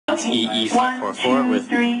EE544 with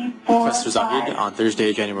Professor Zahid on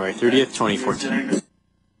Thursday, January 30th, 2014.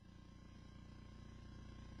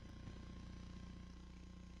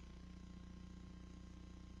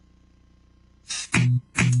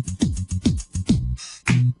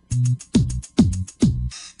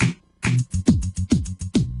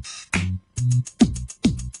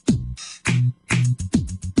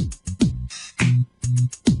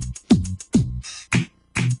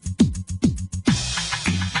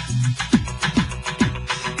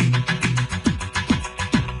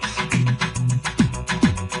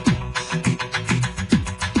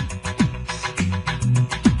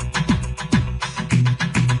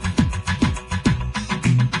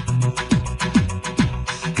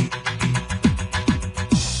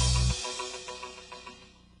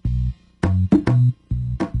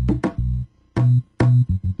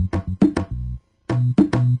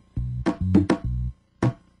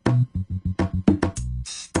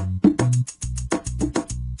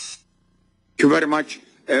 Thank you very much.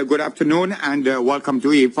 Good afternoon and welcome to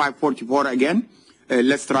E544 again.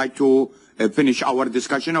 Let's try to finish our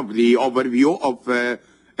discussion of the overview of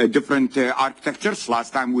different architectures.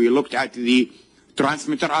 Last time we looked at the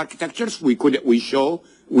transmitter architectures. We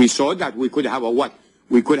saw that we could have a what?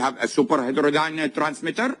 We could have a super heterodyne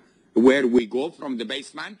transmitter where we go from the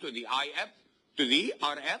baseband to the IF to the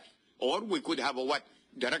RF, or we could have a what?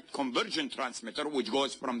 Direct convergent transmitter which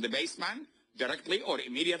goes from the baseband directly or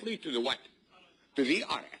immediately to the what? To the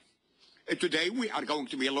RF. Today we are going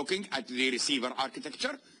to be looking at the receiver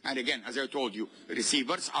architecture, and again, as I told you,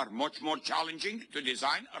 receivers are much more challenging to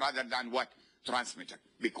design rather than what? Transmitter,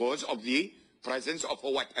 because of the presence of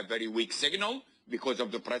a what? A very weak signal, because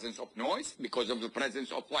of the presence of noise, because of the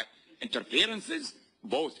presence of what? Interferences,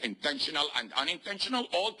 both intentional and unintentional,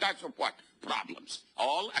 all types of what? Problems.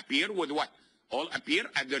 All appear with what? All appear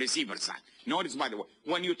at the receiver side. Notice, by the way,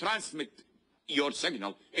 when you transmit your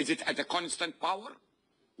signal, is it at a constant power?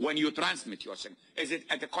 When you transmit your signal, is it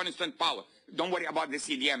at a constant power? Don't worry about the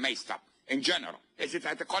CDMA stuff. In general, is it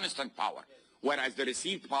at a constant power? Whereas the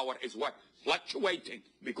received power is what? Fluctuating,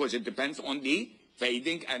 because it depends on the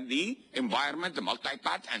fading and the environment, the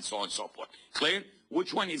multipath, and so on and so forth. Clear?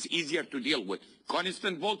 Which one is easier to deal with?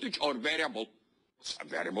 Constant voltage or variable?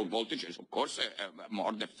 Variable voltage is, of course,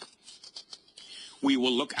 more difficult. We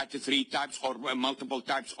will look at the three types or multiple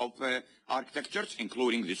types of architectures,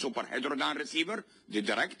 including the super heterodyne receiver, the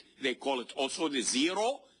direct. They call it also the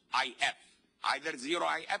zero IF. Either zero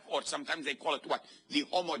IF or sometimes they call it what? The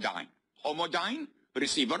homodyne. Homodyne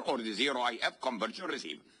receiver or the zero IF conversion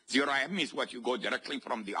receiver. Zero IF means what? You go directly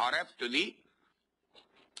from the RF to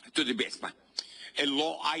the baseband. A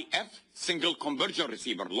low IF single conversion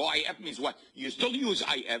receiver. Low IF means what? You still use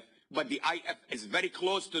IF, but the IF is very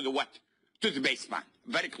close to the what? To the baseband,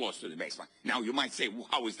 very close to the baseband. Now you might say, well,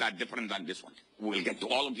 how is that different than this one? We'll get to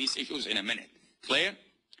all of these issues in a minute. Clear?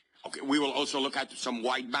 Okay, we will also look at some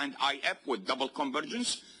wideband IF with double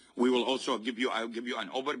convergence. We will also give you, I'll give you an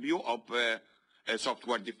overview of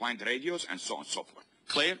software-defined radios and so on and so forth.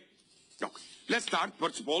 Clear? Okay. Let's start,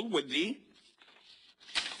 first of all, with the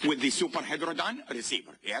super heterodyne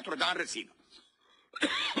receiver, the heterodyne receiver.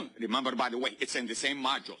 Remember, by the way, it's in the same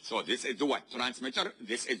module. So this is the what? Transmitter.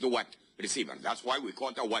 This is the what? Receiver. That's why we call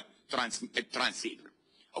it a what? Transceiver.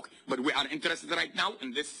 Okay. But we are interested right now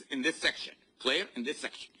in this section. Clear? In this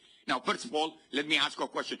section. Now, first of all, let me ask you a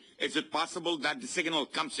question. Is it possible that the signal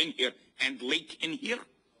comes in here and leak in here?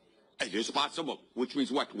 It is possible. Which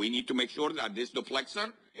means what? We need to make sure that this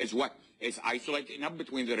duplexer is what? Is isolated enough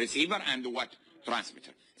between the receiver and the what?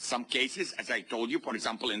 Transmitter. Some cases, as I told you, for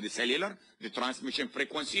example, in the cellular, the transmission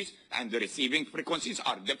frequencies and the receiving frequencies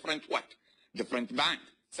are different what? Different band,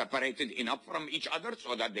 separated enough from each other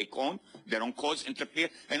so that they don't cause interfere.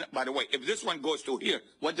 And by the way, if this one goes to here,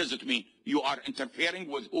 what does it mean? You are interfering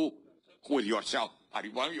with who? With yourself.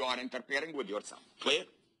 Well, you are interfering with yourself. Clear?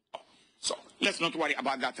 So let's not worry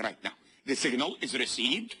about that right now. The signal is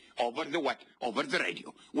received over the what? Over the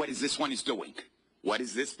radio. What is this one is doing? What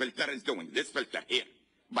is this filter is doing? This filter here.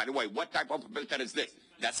 By the way, what type of filter is this?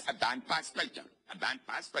 That's a bandpass filter. A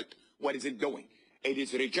bandpass filter. What is it doing? It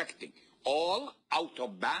is rejecting all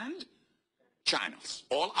out-of-band channels.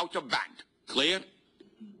 All out-of-band. Clear?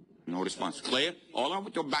 No response. Clear? All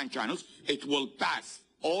out-of-band channels. It will pass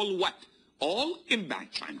all what? All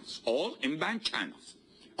in-band channels. All in-band channels.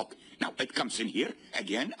 Okay. Now, it comes in here.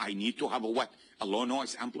 Again, I need to have a what? A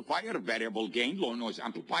low-noise amplifier, variable gain low-noise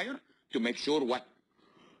amplifier to make sure what?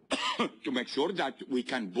 To make sure that we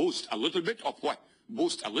can boost a little bit of what?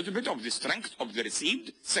 Boost a little bit of the strength of the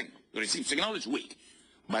received signal. The received signal is weak.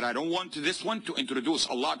 But I don't want this one to introduce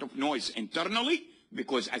a lot of noise internally,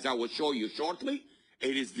 because as I will show you shortly,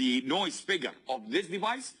 It is the noise figure of this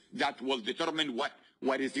device that will determine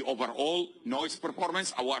what is the overall noise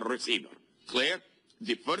performance of our receiver. Clear?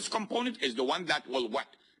 The first component is the one that will what?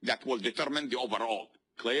 That will determine the overall.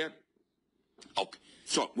 Clear? Okay.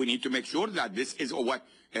 So we need to make sure that this is what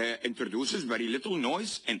introduces very little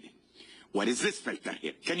noise in it. What is this filter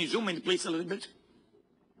here? Can you zoom in please a little bit?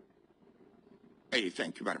 Hey,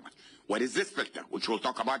 thank you very much. What is this filter? Which we'll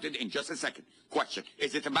talk about it in just a second. Question.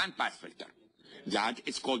 Is it a bandpass filter? That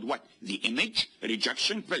is called what? The image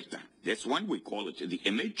rejection filter. This one we call it the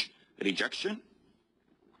image rejection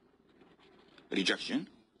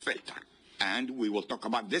filter. And we will talk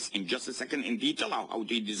about this in just a second in detail, how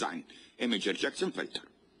they design image rejection filter.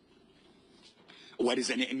 What is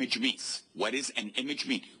an image means? What is an image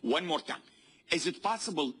mean? One more time. Is it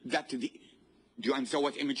possible that do you understand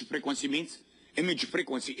what image frequency means? Image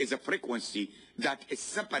frequency is a frequency that is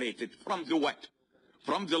separated from the what?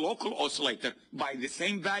 From the local oscillator by the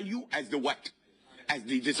same value as the what? As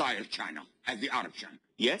the desired channel, as the RF channel.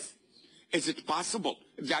 Yes? Is it possible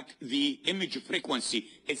that the image frequency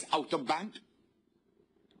is out of band?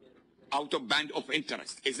 Out of band of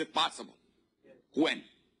interest. Is it possible? When?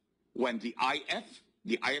 When the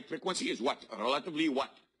IF frequency is what? Relatively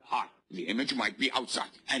what? High. The image might be outside.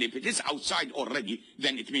 And if it is outside already,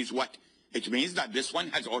 then it means what? It means that this one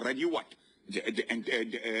has already what?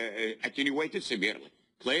 Attenuated severely.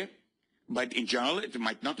 Clear? But in general, it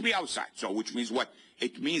might not be outside. So which means what?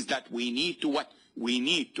 It means that we need to what? We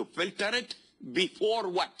need to filter it before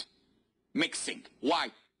what? Mixing.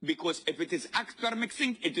 Why? Because if it is after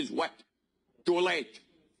mixing, it is what? Too late.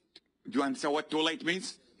 Do you understand what too late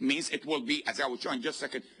means? Means it will be, as I will show in just a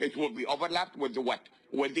second, it will be overlapped with the what?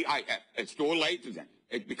 With the IF. It's too late then.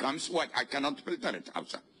 It becomes what? I cannot filter it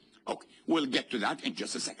outside. Okay, we'll get to that in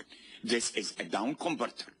just a second. This is a down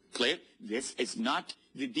converter. Clear? This is not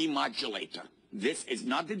the demodulator. This is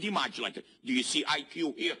not the demodulator. Do you see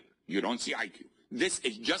IQ here? You don't see IQ. This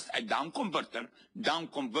is just a down converter, down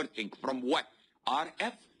converting from what?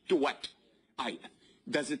 RF to what? IF.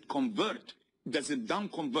 Does it convert? Does it down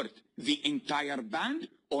convert the entire band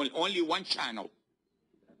or only one channel?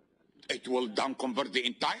 It will down convert the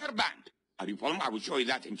entire band. Are you following? I will show you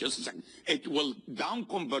that in just a second. It will down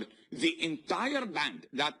convert the entire band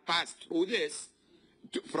that passed through this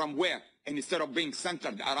from where? And instead of being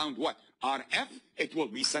centered around what? RF, it will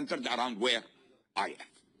be centered around where? IF.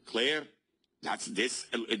 Clear? That's this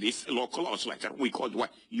local oscillator. We call it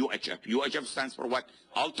what? UHF. UHF stands for what?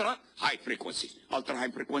 Ultra high frequencies. Ultra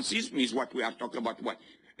high frequencies means what we are talking about what?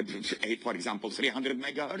 For example, 300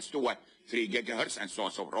 megahertz to what? 3 gigahertz and so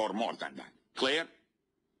on, so or more than that. Clear?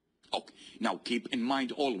 Okay. Now keep in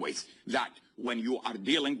mind always that when you are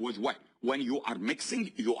dealing with what? When you are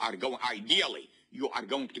mixing, you are going, ideally, you are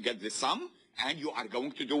going to get the sum and you are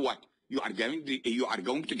going to do what? You are going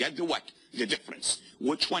to get the what? The difference.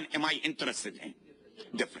 Which one am I interested in?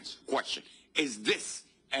 Difference. Question. Is this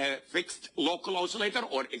a fixed local oscillator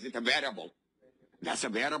or is it a variable? That's a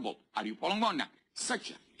variable. Are you following on now?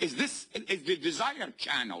 Is the desired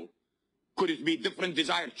channel, could it be different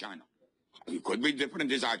desired channel? It could be different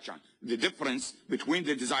desired channel. The difference between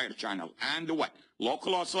the desired channel and the what?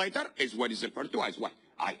 Local oscillator is what is referred to as what?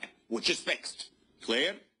 IF, which is fixed.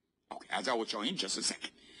 Clear? Okay, as I will show you in just a second.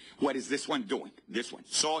 What is this one doing? This one.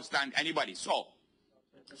 Anybody saw?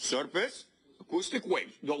 Surface acoustic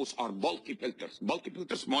waves. Those are bulky filters. Bulky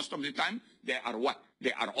filters, most of the time, they are what?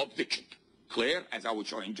 They are optic. Clear? As I will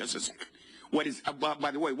show you in just a second. What is,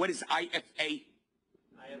 by the way, what is IFA?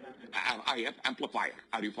 IF amplifier.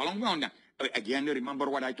 Are you following me on that? Again, remember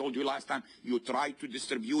what I told you last time? You try to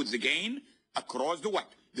distribute the gain across the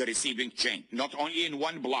what? The receiving chain. Not only in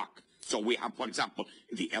one block. So we have, for example,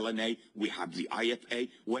 the LNA, we have the IFA.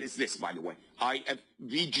 What is this, by the way?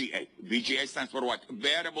 VGA. VGA stands for what?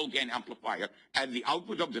 Variable gain amplifier at the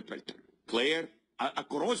output of the filter. Clear?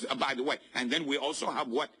 Across, by the way. And then we also have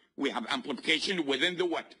what? We have amplification within the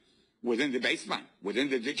what? Within the baseband, within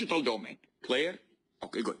the digital domain. Clear?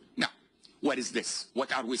 Okay, good. Now, what is this?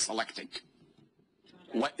 What are we selecting?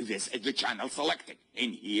 What this is the channel selecting.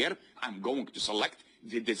 In here, I'm going to select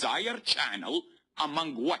the desired channel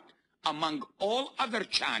among what? Among all other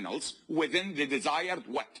channels within the desired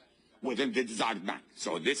what? Within the desired band.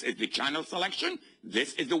 So this is the channel selection.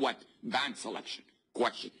 This is the what? Band selection.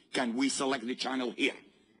 Question. Can we select the channel here?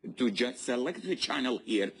 To just select the channel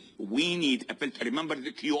here, we need a filter. Remember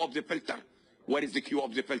the Q of the filter? What is the Q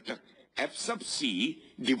of the filter? F sub C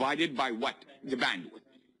divided by what? The bandwidth.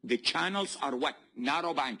 The channels are what?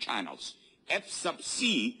 Narrow band channels. F sub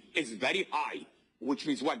C is very high, which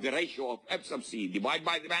means what? The ratio of F sub C divided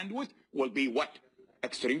by the bandwidth will be what?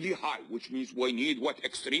 Extremely high, which means we need what?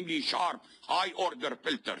 Extremely sharp, high order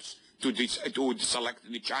filters to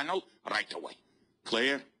select the channel right away.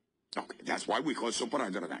 Clear? Okay, that's why we call super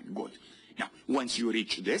hydrodynamic. Good. Now, once you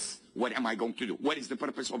reach this, what am I going to do? What is the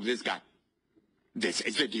purpose of this guy? This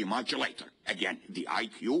is the demodulator. Again, the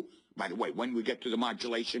IQ. By the way, when we get to the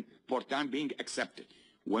modulation, for time being accepted.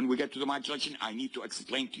 When we get to the modulation, I need to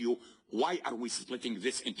explain to you why are we splitting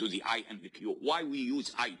this into the I and the Q. Why we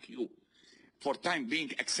use IQ. For time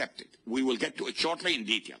being accepted. We will get to it shortly in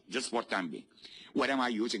detail, just for time being. What am I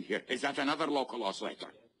using here? Is that another local oscillator?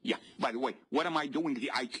 Yeah. By the way, what am I doing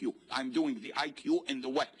the IQ? I'm doing the IQ in the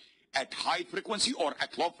what? At high frequency or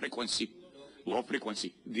at low frequency? Low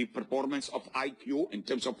frequency. The performance of IQ in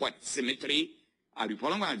terms of what? Symmetry. Are you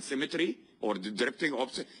following my symmetry? Or the drifting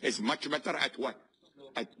offset is much better at what?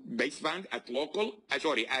 At baseband, at local, at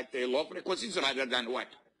low frequencies rather than what?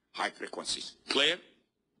 High frequencies. Clear?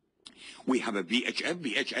 We have a VHF.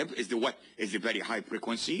 VHF is the what? Is the very high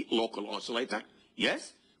frequency local oscillator.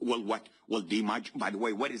 Yes? Well, what? Well, by the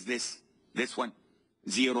way, what is this? This one?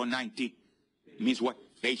 090. Means what?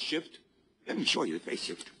 Phase shift? Let me show you the phase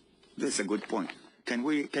shift. This is a good point. Can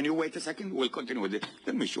you wait a second? We'll continue with it.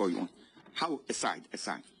 Let me show you. How, aside.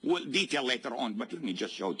 We'll detail later on, but let me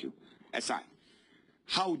just show you. Aside.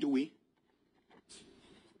 How do we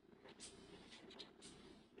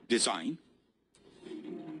design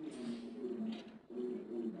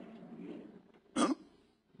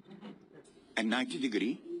a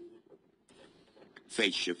 90-degree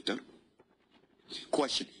phase shifter?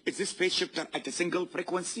 Question, is this phase shifter at a single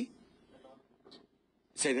frequency?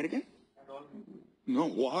 Say that again? No,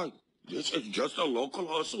 why? This is just a local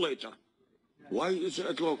oscillator. Why is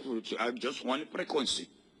it local? I have just one frequency.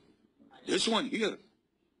 This one here,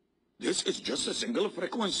 this is just a single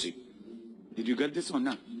frequency. Did you get this or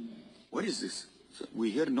not? What is this?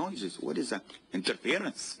 We hear noises. What is that?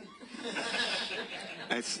 Interference.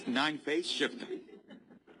 It's 9-phase shifter.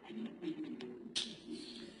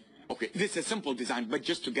 Okay, this is a simple design, but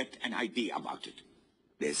just to get an idea about it.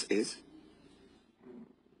 This is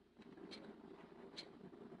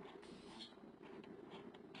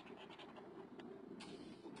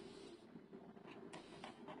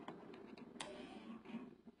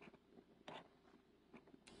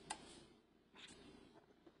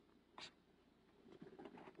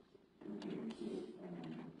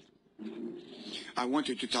I want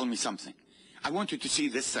you to tell me something. I want you to see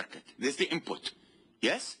this circuit. This is the input.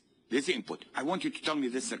 Yes? This is the input. I want you to tell me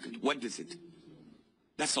this circuit. What is it?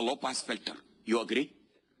 That's a low-pass filter. You agree?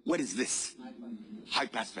 What is this?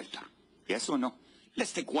 High-pass filter. Yes or no?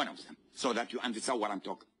 Let's take one of them so that you understand what I'm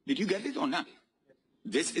talking. Did you get it or not?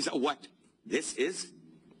 This is a what? This is...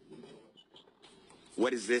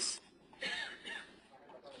 What is this?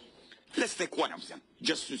 Let's take one of them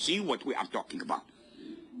just to see what we are talking about.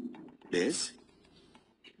 This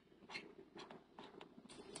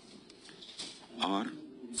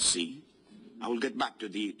RC. I will get back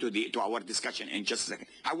to our discussion in just a second.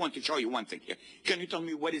 I want to show you one thing here. Can you tell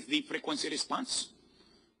me what is the frequency response?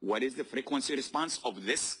 What is the frequency response of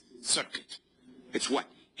this circuit? It's what?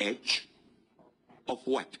 H of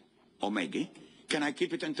what? Omega. Can I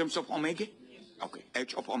keep it in terms of omega? Okay.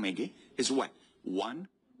 H of omega is what? 1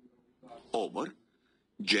 over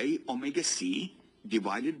J omega C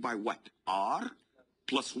divided by what? R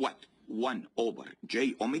plus what? 1 over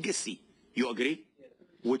J omega C. You agree?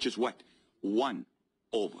 Which is what? 1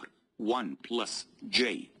 over 1 plus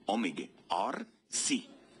J omega R C.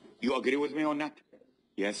 You agree with me on that?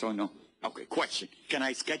 Yes or no? Okay, question. Can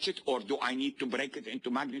I sketch it or do I need to break it into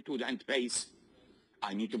magnitude and phase?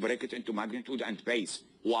 I need to break it into magnitude and phase.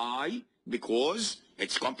 Why? Because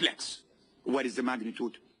it's complex. What is the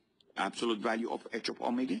magnitude? Absolute value of H of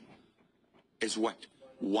omega is what?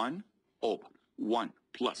 1 over 1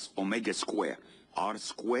 plus omega square R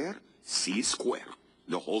square C square.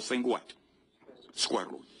 The whole thing what? Square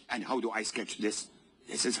root. And how do I sketch this?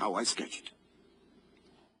 This is how I sketch it.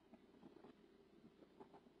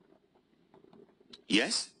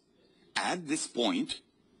 Yes? At this point,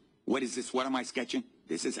 what is this? What am I sketching?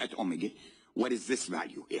 This is at omega. What is this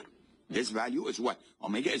value here? This value is what?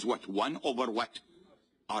 Omega is what? 1 over what?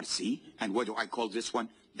 RC. And what do I call this one?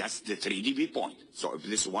 That's the 3 dB point. So if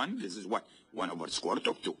this one, this is what? 1 over square root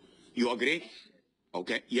of 2. You agree?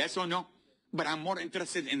 Okay. Yes or no? But I'm more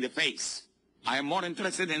interested in the phase. I am more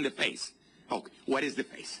interested in the phase. Okay. What is the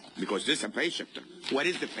phase? Because this is a phase shifter. What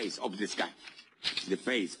is the phase of this guy? The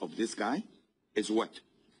phase of this guy is what?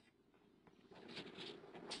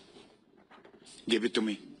 Give it to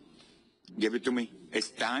me. Give it to me. It's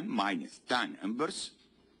tan minus tan inverse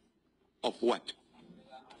of what?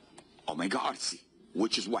 Omega RC.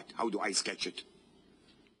 Which is what? How do I sketch it?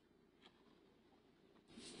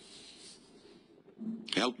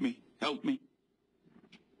 Help me, help me.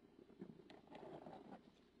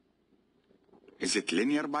 Is it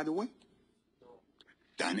linear, by the way?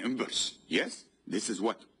 Tan inverse, yes? This is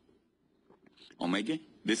what? Omega.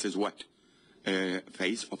 This is what?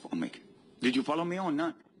 Phase of omega. Did you follow me or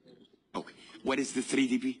not? Okay. What is the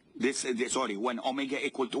 3 dB? Sorry, when omega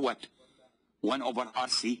equal to what? 1 over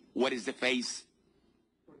RC. What is the phase?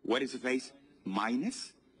 What is the phase?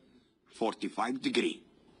 Minus 45 degree.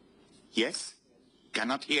 Yes?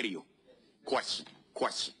 Cannot hear you.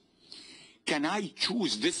 Question. Can I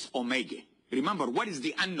choose this omega? Remember, what is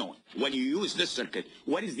the unknown? When you use this circuit,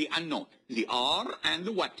 what is the unknown? The R and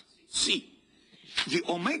the what? C. The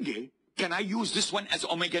omega, can I use this one as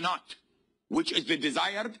omega naught? Which is the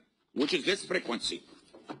desired, which is this frequency?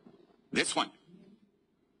 This one.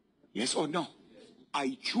 Yes or no?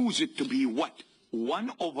 I choose it to be what?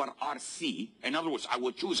 1 over RC. In other words, I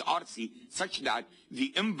will choose RC such that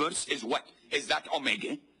the inverse is what? Is that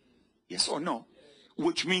omega? Yes or no?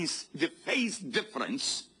 Which means the phase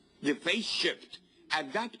difference, the phase shift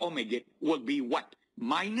at that omega will be what?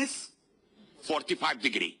 Minus 45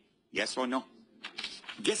 degree. Yes or no?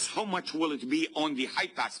 Guess how much will it be on the high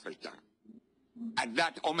pass filter at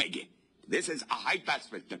that omega? This is a high pass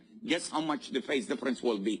filter. Guess how much the phase difference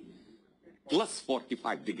will be? Plus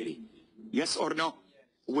 45 degree. Yes or no?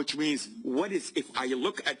 Which means, what is, if I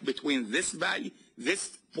look at between this value,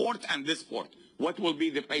 this port and this port, what will be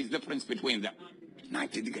the phase difference between them?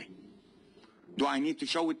 90 degree. Do I need to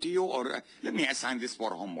show it to you, or let me assign this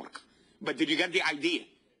for homework? But did you get the idea?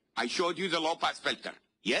 I showed you the low pass filter.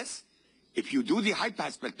 Yes? If you do the high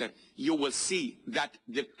pass filter, you will see that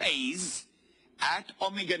the phase at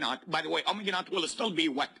omega naught, by the way, omega naught will still be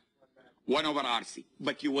what? 1 over RC.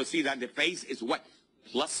 But you will see that the phase is what?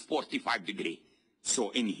 Plus 45 degree.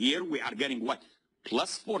 So in here we are getting what?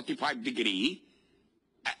 Plus 45 degree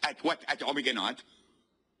at what? At omega naught.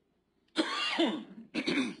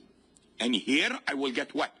 And here I will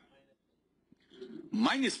get what?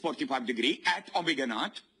 Minus 45 degree at omega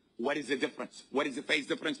naught. What is the difference? What is the phase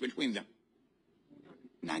difference between them?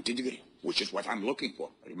 90 degree, which is what I'm looking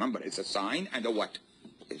for. Remember, it's a sine and a what?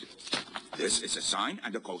 This is a sine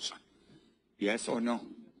and a cosine. Yes or no?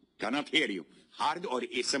 Cannot hear you. Hard or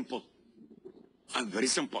simple? Very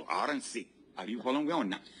simple. R and C. Are you following me or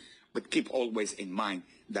not? But keep always in mind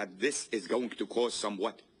that this is going to cause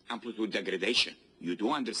somewhat amplitude degradation. You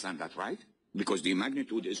do understand that, right? Because the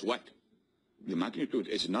magnitude is what? The magnitude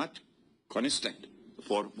is not constant.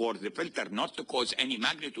 For the filter not to cause any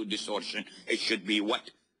magnitude distortion, it should be what?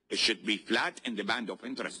 It should be flat in the band of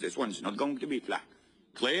interest. This one is not going to be flat.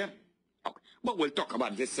 Clear? Okay. But we'll talk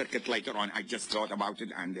about this circuit later on. I just thought about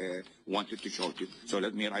it and wanted to show it to you. So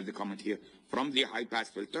let me write the comment here. From the high pass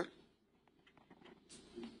filter,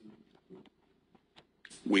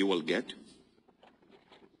 we will get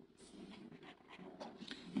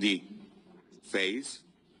the phase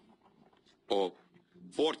of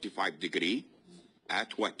 45 degree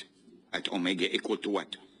at what? At omega equal to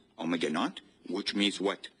what? Omega naught, which means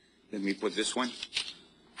what? Let me put this one.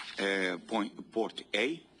 Port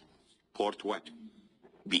A, port what?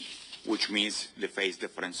 B, which means the phase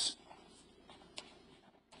difference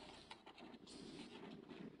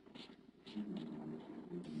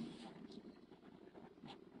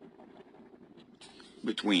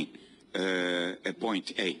between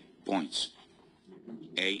points A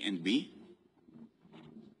and B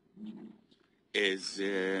is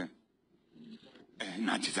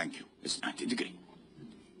 90, thank you, it's 90 degree.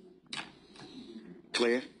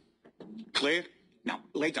 Clear? Clear? Now,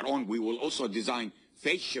 later on, we will also design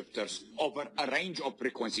phase shifters over a range of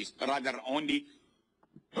frequencies rather than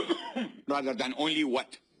only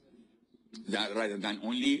what? Rather than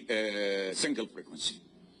only single frequency.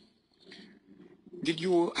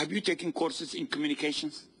 Have you taken courses in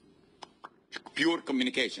communications? Pure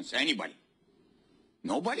communications, anybody?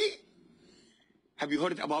 Nobody? Have you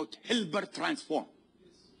heard about Hilbert transform?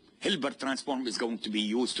 Hilbert transform is going to be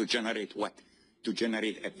used to generate what? To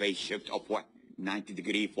generate a phase shift of what? 90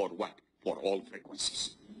 degree for what? For all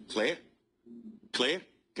frequencies. Clear? Clear?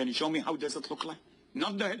 Can you show me how does it look like?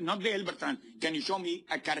 Not the Hilbert transform. Can you show me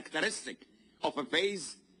a characteristic of a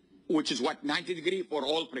phase which is what? 90 degree for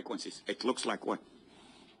all frequencies. It looks like what?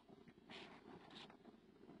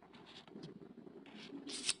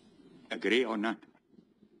 Agree or not?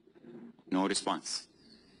 No response.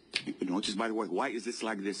 Notice, by the way, why is this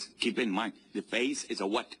like this? Keep in mind, the phase is a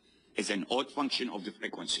what? Is an odd function of the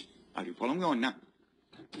frequency. Are you following me or not?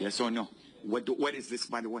 Yes or no? What is this,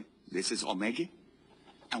 by the way? This is omega.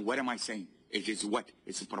 And what am I saying? It is what?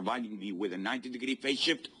 It's providing me with a 90 degree phase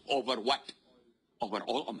shift over what? Over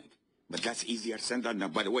all omega. But that's easier said than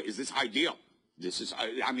done. By the way, is this ideal? This is,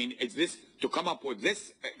 I mean, it's this, to come up with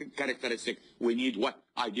this characteristic, we need what?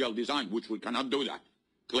 Ideal design, which we cannot do that.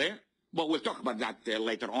 Clear? But we'll talk about that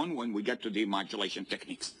later on when we get to the modulation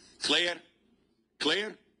techniques. Clear?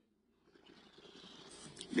 Clear?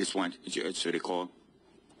 This one, it's recall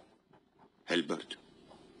Hilbert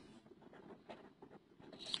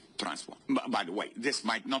transform. By the way, this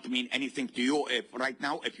might not mean anything to you right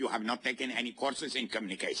now if you have not taken any courses in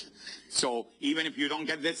communication. So even if you don't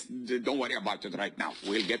get this, don't worry about it right now.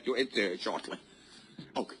 We'll get to it shortly.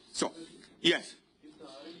 Okay, so, yes. If the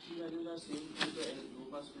R and C values are same for the low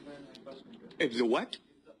pass filter and high pass filter. If the what?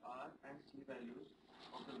 If the R and C values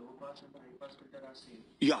of the low pass and the high pass filter are same.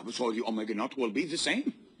 Yeah, so the omega naught will be the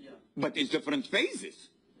same. Yeah. But it's different phases.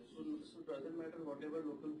 So doesn't matter whatever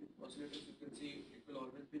local oscillator frequency, it will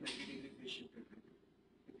always be 90-degree phase shifted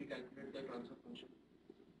if we calculate the transfer function.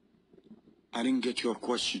 I didn't get your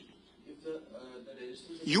question. If the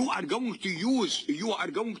resistance You are going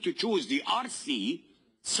to choose the RC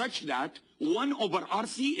such that 1 over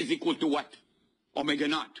RC is equal to what? Omega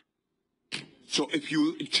naught. So if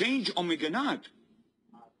you change omega naught,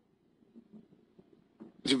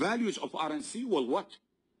 the values of R and C will what?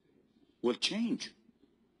 Will change.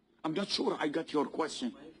 I'm not sure I got your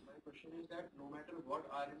question. my question is that no matter what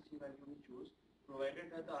R and C value we choose,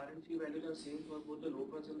 provided that the R and C values are same for both the low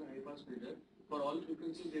pass and the high pass filter, for all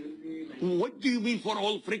frequencies they will be 90. What do you mean for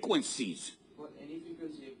all frequencies? For any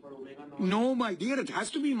frequency, for omega naught. No, my dear, it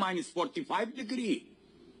has to be minus 45 degree.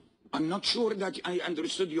 I'm not sure that I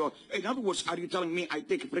understood your... In other words, are you telling me I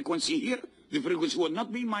take a frequency here? The frequency will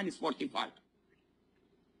not be minus 45.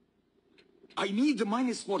 I need the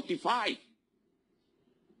minus 45.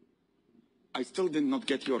 I still did not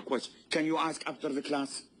get your question. Can you ask after the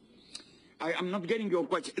class? I am not getting your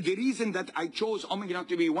question. The reason that I chose omega naught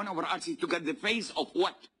to be 1 over RC to get the phase of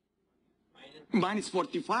what? Minus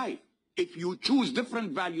 45. If you choose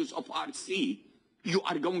different values of RC, you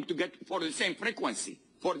are going to get for the same frequency.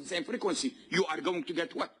 For the same frequency, you are going to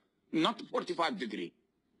get what? Not 45 degree.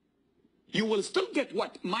 You will still get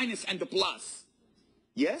what? Minus and the plus.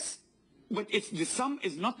 Yes? But it's the sum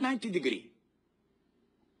is not 90 degree.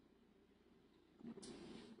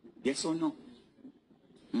 Yes or no?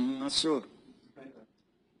 Not sure.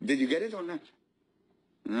 Did you get it or not?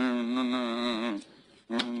 No.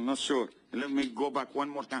 Not sure. Let me go back one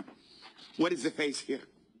more time. What is the phase here?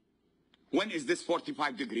 When is this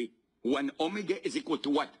 45 degree? When omega is equal to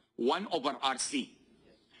what? 1 over RC.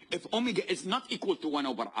 If omega is not equal to 1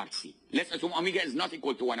 over RC, let's assume omega is not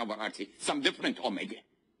equal to 1 over RC, some different omega.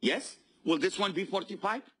 Yes? Will this one be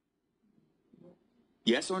 45?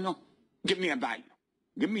 Yes or no? Give me a value.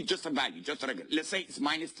 Give me just a value, just regular. Let's say it's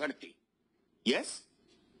minus 30. Yes?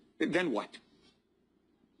 Then what?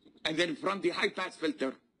 And then from the high pass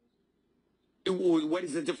filter, what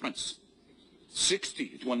is the difference? 60.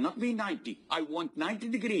 It will not be 90. I want 90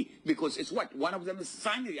 degree because it's what? One of them is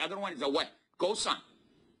sine, the other one is a what? Cosine.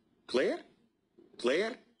 Clear?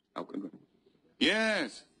 Clear? Okay, good.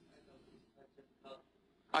 Yes.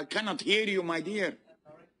 I cannot hear you, my dear.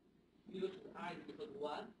 We use I equal to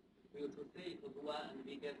 1, we use C equal to 1, and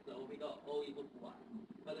we get the omega O equal to 1.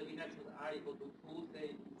 But we can choose I equal to 2,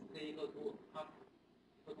 C equal to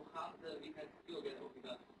half, then we can still get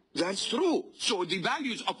omega. That's true. So the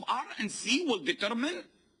values of R and C will determine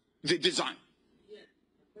the design. Yes.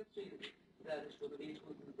 The question is that should we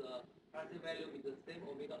choose the RC value with the same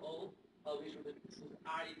omega O, or we should choose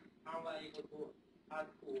R1 equal to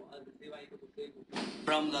R2 and C1 equal to C2?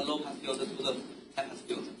 From the low pass filter to the high pass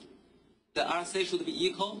filter. The RC should be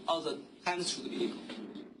equal, or the times should be equal?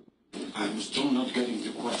 I'm still not getting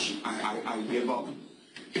the question. I give up.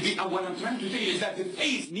 What I'm trying to say is that the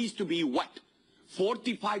phase needs to be what?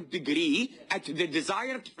 45 degree at the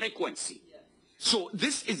desired frequency. Yes. So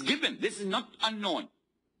this is given. This is not unknown.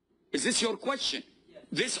 Is this your question? Yes.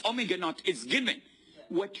 This omega naught is given. Yes.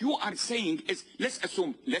 What you are saying is, let's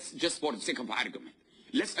assume, just for the sake of argument,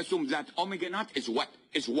 let's assume that omega naught is what?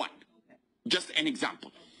 Is 1. Okay. Just an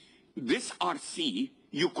example. This RC,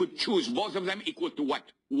 you could choose both of them equal to what?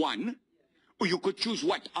 1. Or you could choose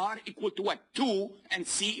what? R equal to what? 2 and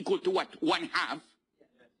C equal to what? 1/2.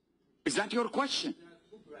 Is that your question? There are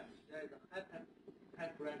two branches. There is a high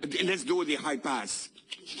branch. Let's do the high pass.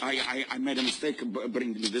 I made a mistake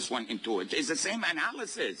bringing this one into it. It's the same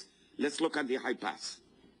analysis. Let's look at the high pass.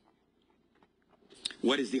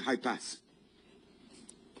 What is the high pass?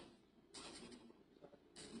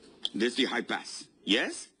 This is the high pass.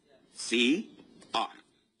 Yes? C, R.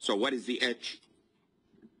 So what is the H?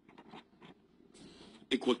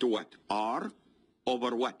 Equal to what? R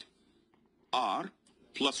over what? R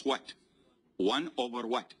plus what? 1 over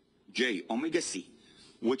what? J omega C,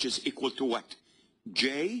 which is equal to what?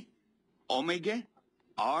 J omega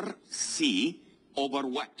RC over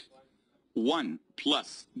what? 1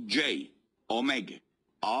 plus J omega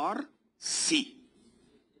RC.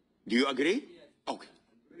 Do you agree? Okay.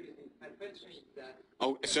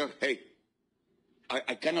 Oh, sir, hey.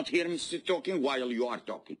 I cannot hear him talking while you are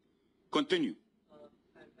talking. Continue.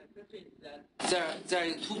 There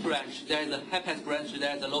is two branches. There is a high pass branch,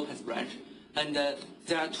 there is a low pass branch. And there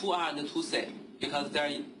are 2R and 2C because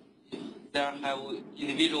there have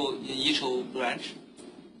individual in each branch.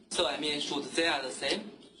 So I mean, should they are the same?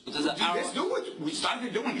 Let's do it. We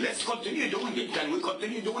started doing it. Let's continue doing it. Can we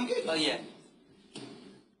continue doing it? Yeah.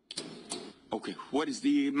 Okay. What is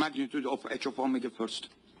the magnitude of h of omega first?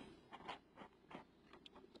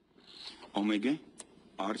 Omega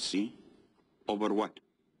RC over what?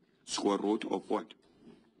 Square root of what?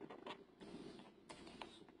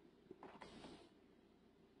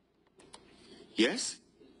 Yes?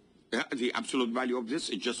 Yeah, the absolute value of this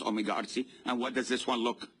is just omega RC. And what does this one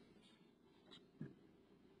look?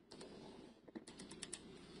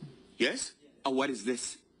 Yes? What is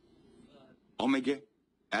this? Omega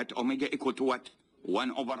at omega equal to what?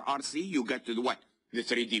 1 over RC, you get to the what? The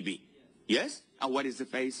 3 dB. Yes? And what is the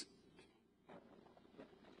phase?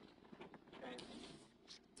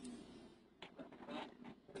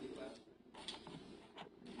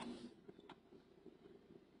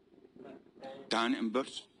 Tan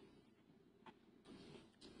inverse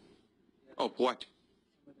of what?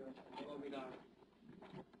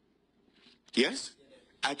 Yes?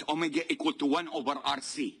 At omega equal to 1 over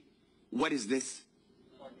RC. What is this?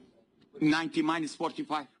 90 minus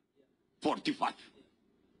 45? 45.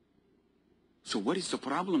 So what is the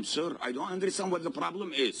problem, sir? I don't understand what the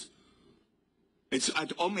problem is. It's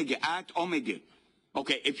at omega,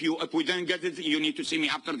 Okay, if we don't get it, you need to see me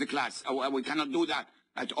after the class. We cannot do that.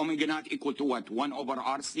 At omega naught equal to what? 1 over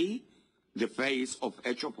RC. The phase of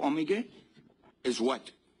h of omega is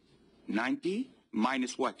what? 90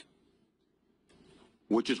 minus what?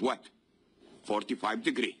 Which is what? 45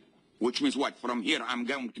 degree. Which means what? From here I'm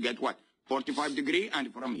going to get what? 45 degree,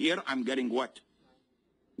 and from here I'm getting what?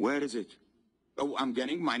 Where is it? Oh, I'm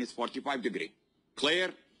getting minus 45 degree.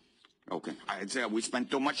 Clear? Okay. I'd say we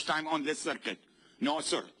spent too much time on this circuit. No,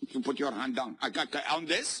 sir. You put your hand down. On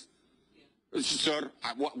this? Sir,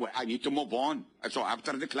 I need to move on. So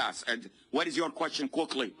after the class, what is your question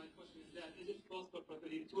quickly? My question is that, is it possible for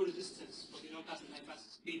the two resistance for the low pass and high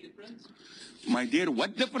pass to be different? My dear,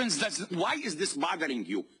 what difference does, why is this bothering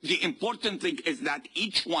you? The important thing is that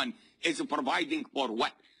each one is providing for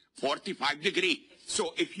what? 45 degree.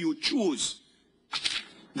 So if you choose,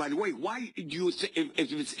 by the way, why do you think,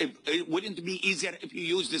 if wouldn't it be easier if you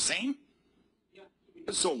use the same? Yeah.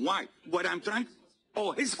 So why? What I'm trying,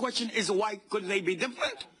 oh, his question is why could they be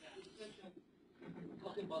different?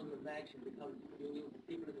 Talking about the matching, because you use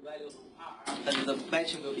different values of R, and the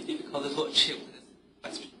matching will be difficult to achieve this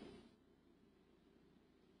question.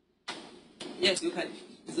 Yes, you can.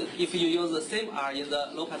 If you use the same R in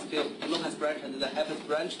the low pass branch and the high pass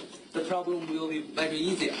branch, the problem will be very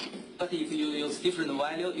easier. But if you use different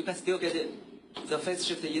value, you can still get it. The phase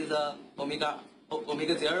shift in the omega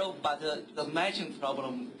 0, but the matching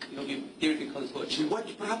problem will be difficult to achieve.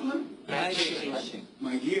 What problem? Matching.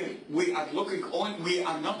 My dear, we are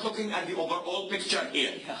not looking at the overall picture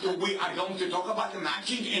here. Yeah. We are going to talk about the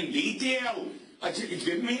matching in detail.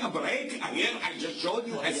 Give me a break. Here, I just showed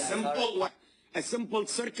you a simple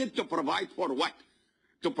circuit to provide for what?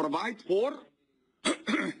 To provide for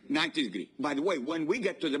 90 degree. By the way, when we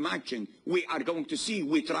get to the matching, we are going to see,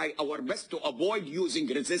 we try our best to avoid using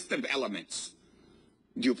resistive elements.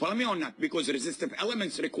 Do you follow me or not? Because resistive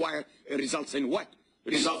elements results in what?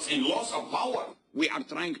 Results in loss of power. We are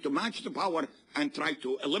trying to match the power and try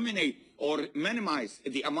to eliminate or minimize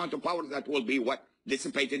the amount of power that will be what?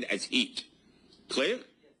 Dissipated as heat. Clear? Yes.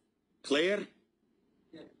 Clear?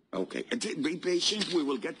 Yes. Okay. Be patient. We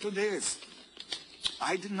will get to this.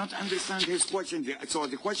 I did not understand his question. So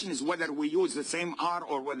the question is whether we use the same R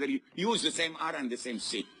or whether you use the same R and the same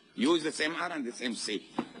C. Use the same R and the same C.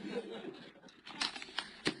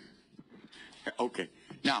 Okay.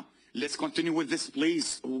 Now, let's continue with this,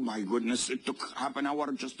 please. Oh, my goodness. It took half an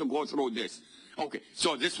hour just to go through this. Okay.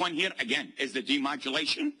 So this one here, again, is the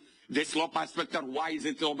demodulation. This low-pass filter, why is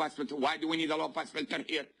it low-pass filter? Why do we need a low-pass filter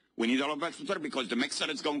here? We need a low-pass filter because the mixer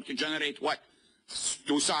is going to generate what?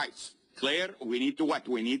 Two sides. Clear? We need to what?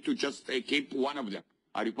 We need to just keep one of them.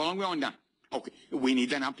 Are you following me on that? Okay. We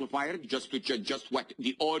need an amplifier just to just what?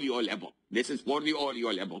 The audio level. This is for the audio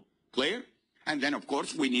level. Clear? And then, of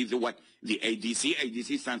course, we need the what? The ADC.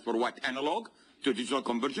 ADC stands for what? Analog to digital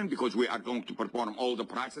conversion because we are going to perform all the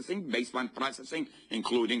processing, baseband processing,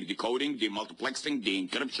 including decoding, demultiplexing, the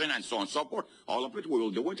encryption, and so on and so forth. All of it, we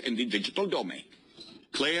will do it in the digital domain.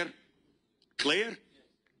 Clear? Clear?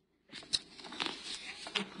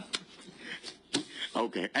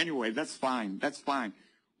 Okay, anyway, that's fine. That's fine.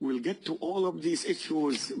 We'll get to all of these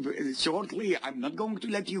issues shortly. I'm not going to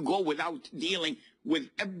let you go without dealing with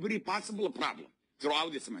every possible problem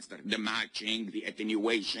throughout the semester. The matching, the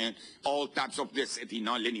attenuation, all types of this, the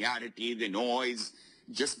nonlinearity, the noise.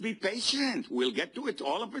 Just be patient. We'll get to it,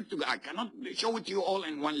 all of it. I cannot show it to you all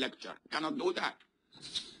in one lecture. Cannot do that.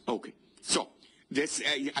 Okay, so this,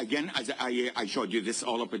 again, as I showed you this,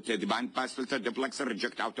 all of it, the band pass filter, duplexer,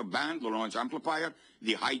 reject out of band, low noise amplifier,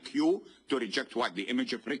 the high Q to reject what? The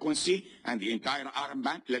image frequency, and the entire RM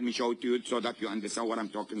band. Let me show it to you so that you understand what I'm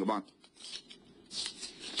talking about.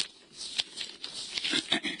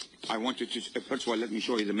 I want you to, first of all, let me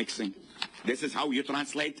show you the mixing. This is how you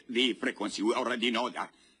translate the frequency. We already know that.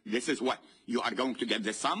 This is what? You are going to get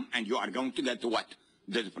the sum, and you are going to get the what?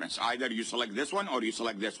 The difference. Either you select this one or you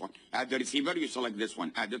select this one. At the receiver, you select this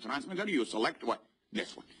one. At the transmitter, you select what?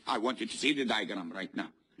 This one. I want you to see the diagram right now.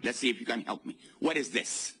 Let's see if you can help me. What is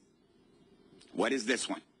this? What is this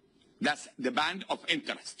one? That's the band of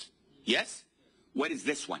interest. Yes? What is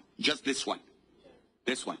this one? Just this one.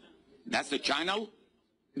 This one. That's the channel,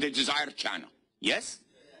 the desired channel. Yes?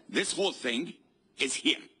 This whole thing is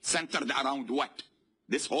here, centered around what?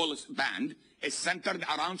 This whole band is centered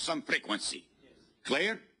around some frequency.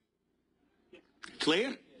 Clear?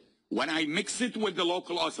 Clear? When I mix it with the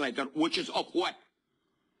local oscillator, which is of what?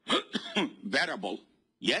 Variable.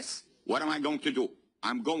 Yes? What am I going to do?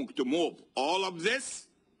 I'm going to move all of this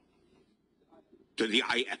to the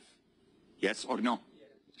IF. Yes or no?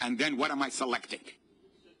 And then what am I selecting?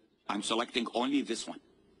 I'm selecting only this one.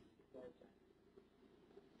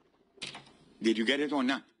 Did you get it or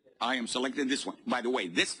not? I am selecting this one. By the way,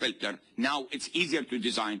 this filter, now it's easier to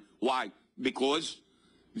design. Why? Because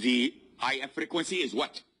the IF frequency is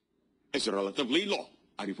what? It's relatively low.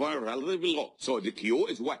 I refer relatively low. So the Q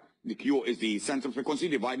is what? The Q is the central frequency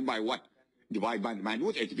divided by what? Divided by the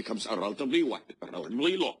bandwidth. It becomes a relatively what?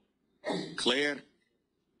 Relatively low. Clear?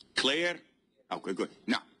 Clear? Okay, good.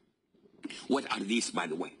 Now, what are these, by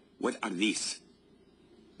the way? What are these?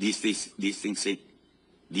 These things, see?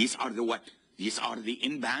 These are the what? These are the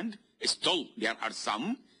in-band. Still, there are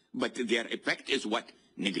some, but their effect is what?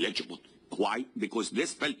 Negligible. Why? Because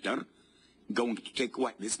this filter going to take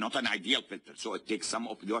what? This is not an ideal filter, so it takes some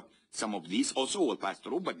of the, some of these also will pass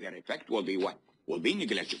through, but their effect will be what? Will be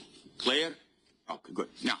negligible. Clear? Okay, good.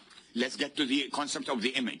 Now, let's get to the concept of the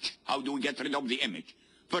image. How do we get rid of the image?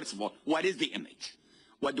 First of all, what is the image?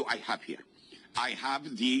 What do I have here? I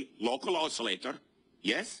have the local oscillator.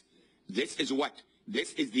 Yes? This is what?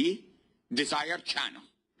 This is the desired channel.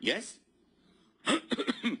 Yes?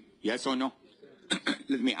 Yes or no?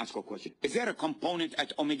 Let me ask a question. Is there a component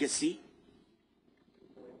at omega C?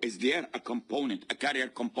 Is there a component, a carrier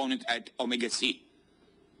component at omega C?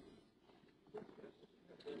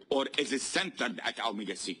 Or is it centered at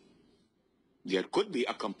omega C? There could be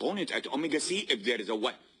a component at omega C if there is a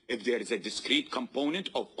what? If there is a discrete component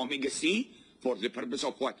of omega C for the purpose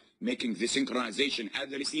of what? Making the synchronization at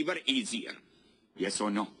the receiver easier. Yes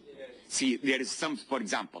or no? Yes. See, there is some, for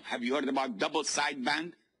example, have you heard about double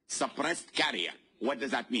sideband suppressed carrier? What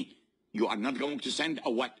does that mean? You are not going to send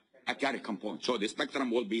a what? A carrier component. So the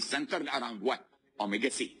spectrum will be centered around what?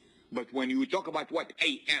 Omega C. But when you talk about what?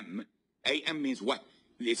 AM, AM means what?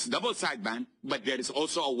 It's double sideband, but there is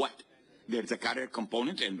also a what? There is a carrier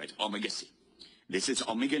component in it, omega C. This is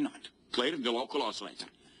omega naught. Clear? The local oscillator.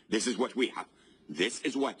 This is what we have. This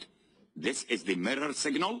is what? This is the mirror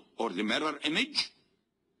signal or the mirror image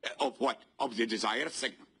of what? Of the desired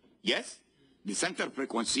signal. Yes? The center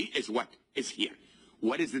frequency is what? Is here.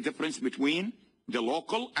 What is the difference between the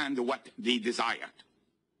local and the what? The desired.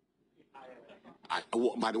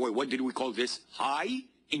 By the way, what did we call this? High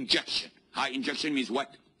injection. High injection means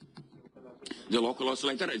what? The local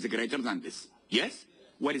oscillator is greater than this. Yes?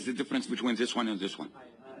 What is the difference between this one and this one?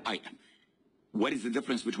 IF. What is the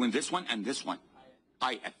difference between this one and this one?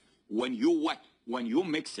 IF. When you what? When you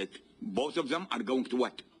mix it, both of them are going to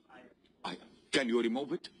what? IF. Can you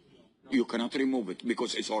remove it? You cannot remove it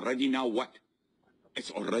because it's already now what?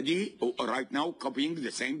 It's already right now copying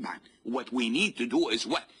the same band. What we need to do is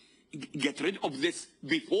what? Get rid of this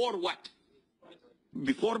before what?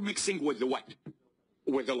 Before mixing with the what?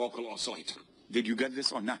 With the local oscillator. Did you get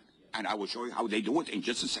this or not? And I will show you how they do it in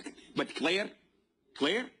just a second. But clear?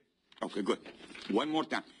 Clear? Okay, good. One more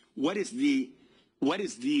time. What is the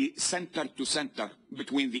center to center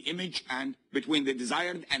between the image and between the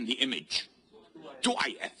desired and the image? to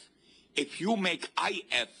IF. If you make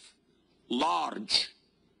IF large,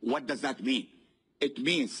 what does that mean? It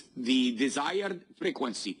means the desired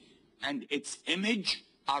frequency and its image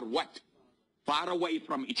are what? Far away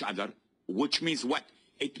from each other, which means what?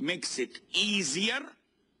 It makes it easier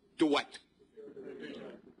to what?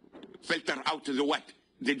 Filter out the what?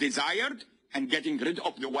 The desired and getting rid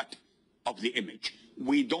of the what? Of the image.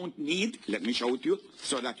 We don't need, let me show it to you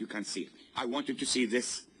so that you can see it. I want you to see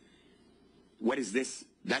this. What is this?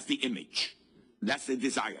 That's the image. That's the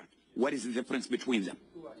desired. What is the difference between them?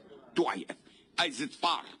 2IF. Is it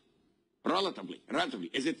far? Relatively,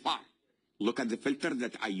 is it far? Look at the filter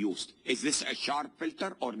that I used. Is this a sharp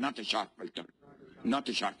filter or not a sharp filter? Not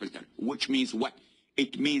a sharp filter, which means what?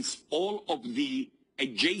 It means all of the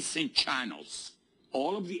adjacent channels,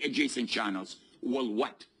 will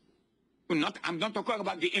what? I'm not talking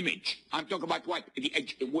about the image. I'm talking about what?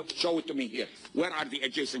 Show it to me here. Where are the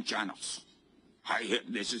adjacent channels?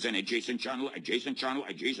 This is an adjacent channel, adjacent channel.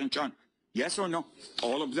 Yes or no?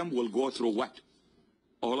 All of them will go through what?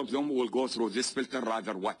 All of them will go through this filter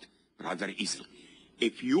rather what? Rather easily.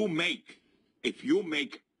 If you make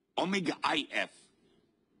omega IF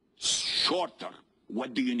shorter,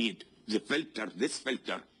 what do you need? The filter, this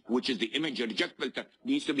filter, which is the image reject filter,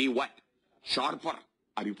 needs to be what? Sharper.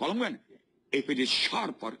 Are you following? If it is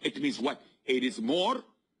sharper, it means what? It is more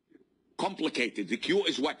complicated. The Q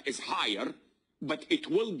is what? Is higher, but it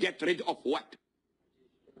will get rid of what?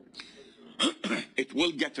 It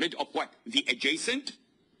will get rid of what? The adjacent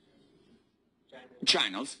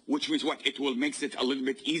channels, which means what? It will make it a little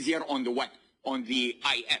bit easier on the what? On the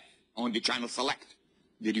IF, on the channel select.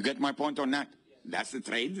 Did you get my point on that? That's the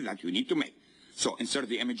trade that you need to make. So insert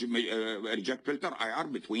the image reject filter IR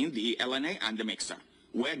between the LNA and the mixer.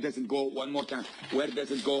 Where does it go? One more time. Where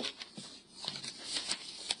does it go?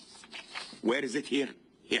 Where is it here?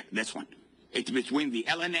 Here, this one. It's between the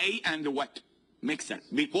LNA and the what? Mixer.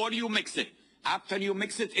 Before you mix it. After you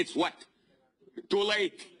mix it, it's what? Too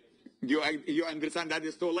late. Do you understand that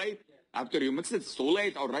it's too late? After you mix it, it's too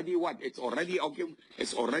late. Already what? It's already okay.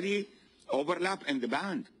 It's already overlap in the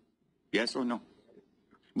band. Yes or no?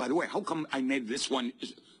 By the way, how come I made this one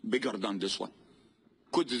bigger than this one?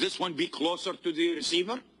 Could this one be closer to the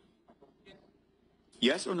receiver?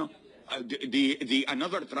 Yes or no?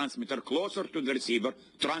 Another transmitter closer to the receiver,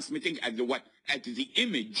 transmitting at the what? At the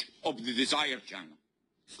image of the desired channel.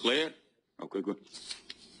 Clear? Okay, good.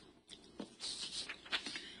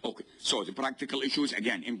 Okay, so the practical issues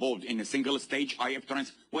again involved in a single stage IF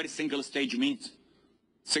trans. What does single stage means?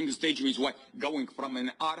 Single stage means what? Going from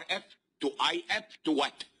an RF to IF to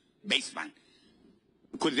what? Baseband.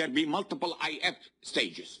 Could there be multiple IF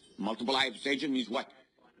stages? Multiple IF stages means what?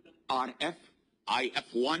 RF,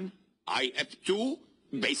 IF1, IF2,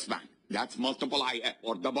 baseband. That's multiple IF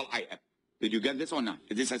or double IF. Did you get this or not?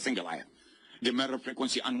 Is this a single IF? The mirror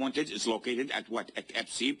frequency unwanted is located at what? At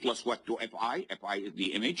FC plus what? To FI. FI is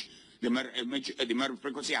the image. The mirror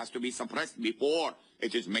frequency has to be suppressed before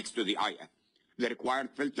it is mixed to the IF. The required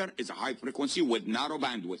filter is a high frequency with narrow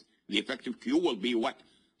bandwidth. The effective Q will be what?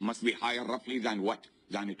 Must be higher roughly than what?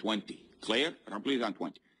 Than 20. Clear? Roughly than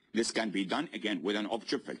 20. This can be done again with an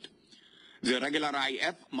off-chip filter. The regular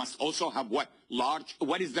IF must also have what? Large.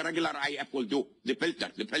 What is the regular IF will do? The filter.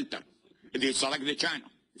 They select the channel.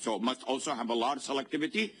 So it must also have a large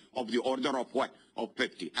selectivity of the order of what? Of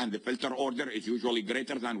 50. And the filter order is usually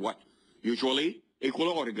greater than what? Usually equal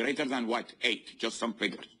or greater than what? 8. Just some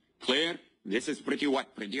figures. Clear? This is pretty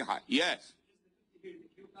what? Pretty high. Yes.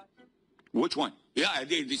 Which one? Yeah,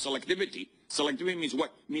 the selectivity. Selectivity means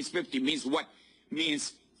what? Means 50. Means what?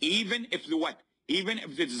 Means even if the what? Even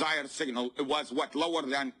if the desired signal was what? Lower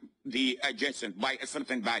than the adjacent by a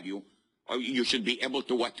certain value, you should be able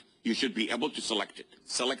to what? You should be able to select it.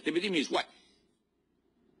 Selectivity means what?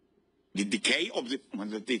 The decay of the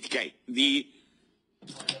decay. The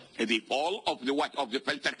fall of the what? Of the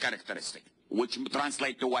filter characteristic, which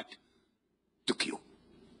translate to what? To Q.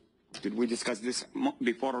 Did we discuss this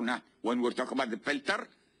before or not? When we're talking about the filter,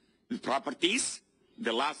 the properties,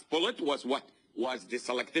 the last bullet was what? Was the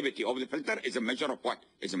selectivity of the filter is a measure of what?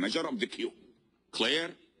 Is a measure of the Q.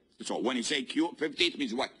 Clear? So when you say Q 50, it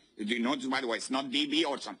means what? Do you notice, by the way, it's not dB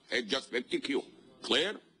or something. It's just 50 Q.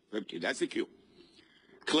 Clear? 50, that's the Q.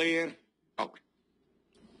 Clear? Okay.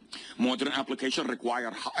 Modern application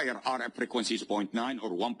require higher RF frequencies, 0.9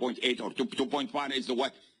 or 1.8 or 2.5 is the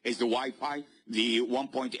what? Is the Wi-Fi. The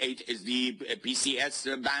 1.8 is the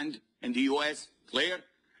PCS band in the US. Clear?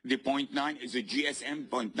 The 0.9 is the GSM,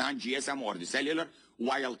 0.9 GSM or the cellular,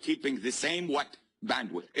 while keeping the same what?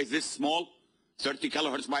 Bandwidth. Is this small? 30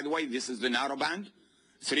 kilohertz, by the way. This is the narrow band.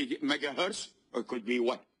 3 megahertz, or it could be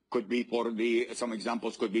what? Could be for some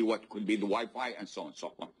examples could be what? Could be the Wi-Fi and so on and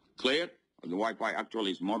so on. Clear? The Wi-Fi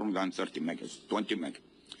actually is more than 30 megas, 20 megas.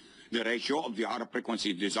 The ratio of the RF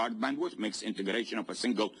frequency desired bandwidth makes integration of a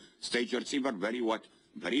single stage receiver very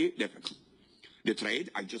difficult. The trade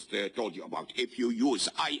I just told you about. If you use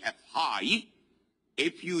IF high,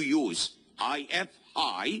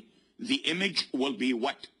 the image will be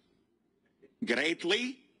what?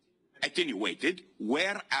 Greatly attenuated,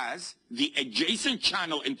 whereas the adjacent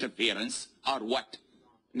channel interference are what?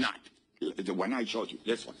 Not. The one I showed you,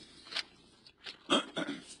 this one.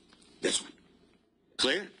 This one.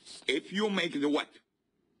 Clear? If you make the what?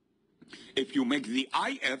 If you make the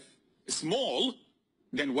IF small,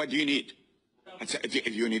 then what do you need?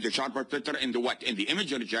 If you need a sharper filter in the what? In the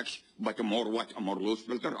image rejection, but a more what? A more loose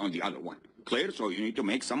filter on the other one. Clear? So you need to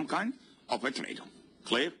make some kind of a trade-off.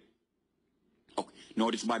 Clear? Okay.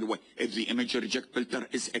 Notice, by the way, if the image reject filter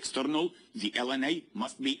is external, the LNA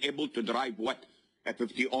must be able to drive what? A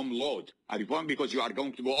 50 ohm load. Are you following? Because you are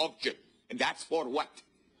going to go off chip. That's for what?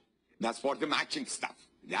 That's for the matching stuff.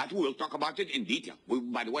 That we'll talk about it in detail.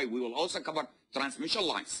 By the way, we will also cover transmission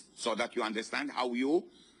lines so that you understand how you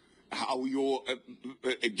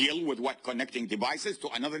deal with what? Connecting devices to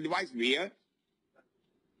another device via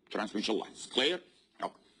transmission lines. Clear?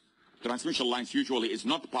 Okay. Transmission lines usually is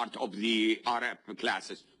not part of the RF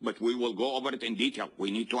classes, but we will go over it in detail.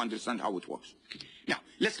 We need to understand how it works. Now,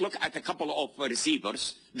 let's look at a couple of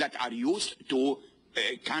receivers that are used to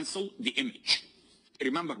cancel the image.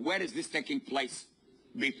 Remember, where is this taking place?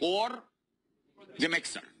 Before the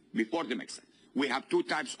mixer. Before the mixer. We have two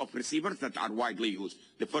types of receivers that are widely used.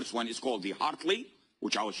 The first one is called the Hartley,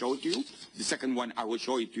 which I will show it to you. The second one, I will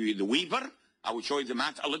show it to you, the Weaver. I will show you the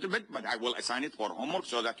math a little bit, but I will assign it for homework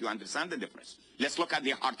so that you understand the difference. Let's look at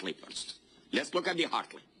the Hartley first. Let's look at the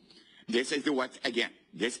Hartley. This is the what? Again,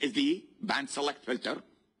 this is the band select filter.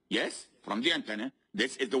 Yes, from the antenna.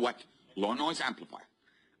 This is the what? Low noise amplifier.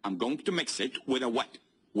 I'm going to mix it with a what?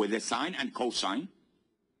 With a sine and cosine.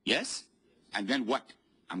 Yes? And then what?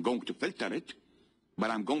 I'm going to filter it, but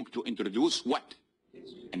I'm going to introduce what?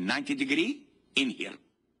 A 90 degree in here.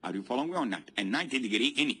 Are you following me on that? A 90 degree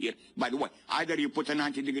in here. By the way, either you put a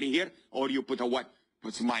 90 degree here or you put a what?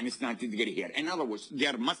 It's minus 90 degree here. In other words,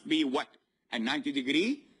 there must be what? A 90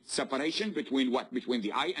 degree separation between what? Between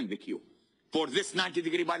the I and the Q. For this 90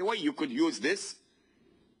 degree, by the way, you could use this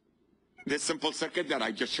simple circuit that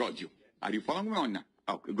I just showed you. Are you following me on that?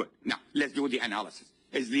 Okay, good. Now, let's do the analysis.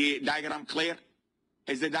 Is the diagram clear?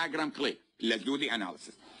 Is the diagram clear? Let's do the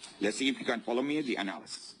analysis. Let's see if you can follow me the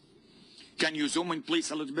analysis. Can you zoom in,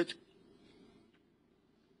 please, a little bit?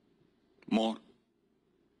 More?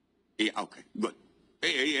 Yeah, okay, good.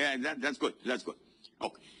 Yeah, that's good, that's good.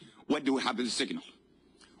 Okay, what do we have in the signal?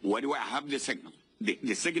 What do I have the signal?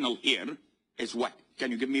 The signal here is what?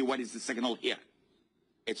 Can you give me what is the signal here?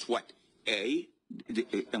 It's what? A.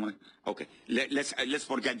 Okay, let's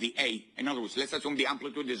forget the A. In other words, let's assume the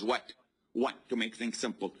amplitude is what? 1, to make things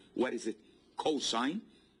simple. What is it? Cosine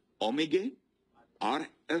omega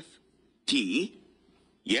RF T.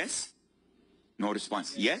 Yes? No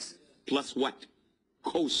response. Yes? Plus what?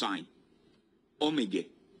 Cosine omega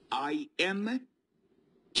IM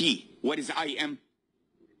T. What is IM?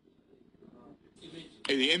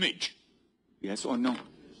 The image. Yes or no?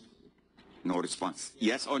 No response.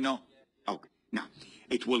 Yes or no? Okay. Now,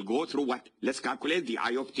 it will go through what? Let's calculate the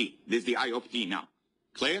I of T. This is the I of T now.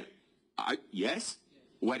 Clear? Yes?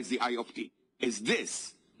 What is the I of T? Is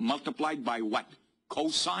this multiplied by what?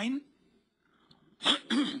 Cosine?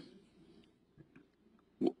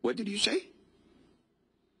 What did you say?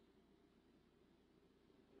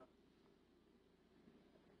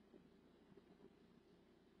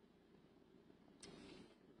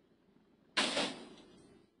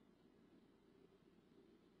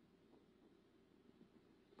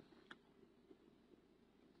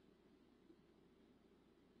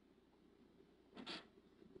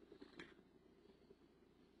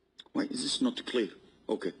 Why is this not clear?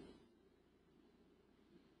 Okay.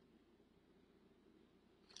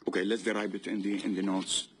 Okay, let's derive it in the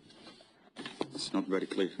notes. It's not very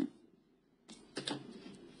clear.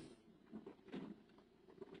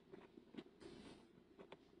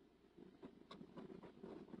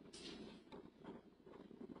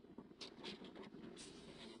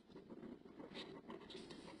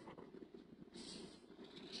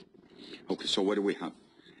 Okay, so what do we have?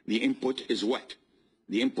 The input is what?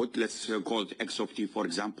 The input, let's call it X of T, for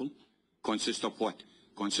example, consists of what?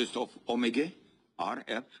 Consists of omega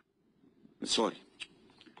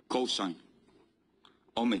cosine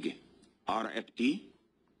omega RFT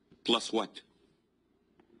plus what?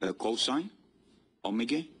 Cosine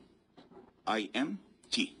omega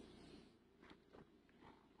IMT.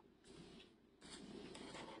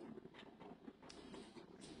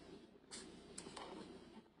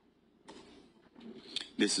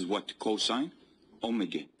 This is what? Cosine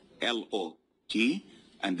omega L-O-T.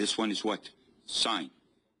 And this one is what? Sine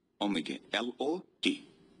omega L-O-T.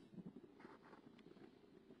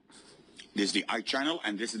 This is the I channel,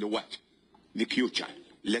 and this is the what? The Q channel.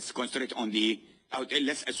 Let's concentrate on the,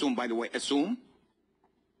 let's assume, by the way, assume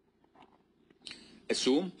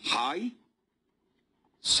high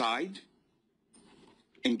side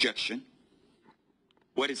injection.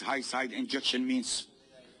 What is high side injection means?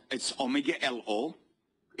 It's omega LO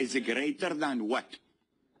is greater than what?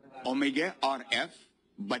 Omega RF,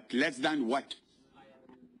 but less than what?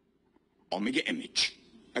 Omega image.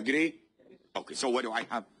 Agree? Okay, so what do I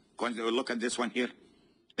have? Look at this one here.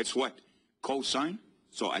 It's what? Cosine.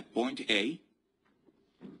 So at point A,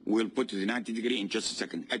 we'll put the 90 degree in just a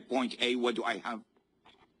second. At point A, what do I have?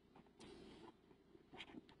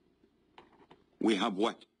 We have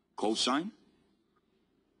what? Cosine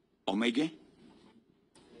omega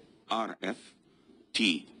RF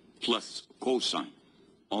T plus cosine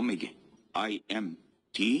omega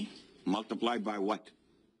IMT multiplied by what?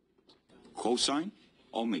 Cosine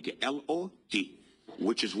omega LOT,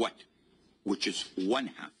 which is what? Which is 1/2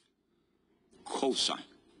 cosine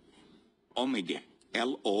omega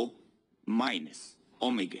LO minus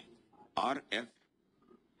omega RF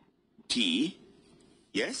T.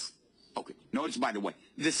 Yes? Okay. Notice, by the way,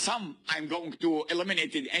 the sum I'm going to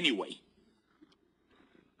eliminate it anyway.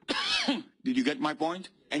 Did you get my point?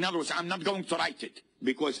 In other words, I'm not going to write it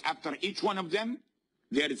because after each one of them,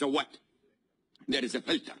 there is a what? There is a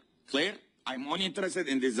filter. Clear? I'm only interested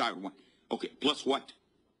in the desired one. Okay. Plus what?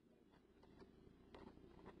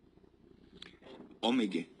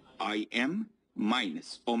 Omega IM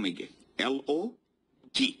minus omega LOT.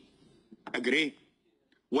 Agree?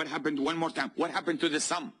 What happened one more time? What happened to the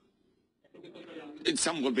sum? The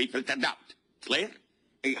sum will be filtered out. Clear?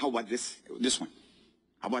 Hey, how about this one?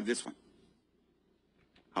 How about this one?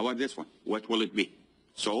 How about this one? What will it be?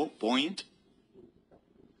 So point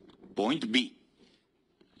B.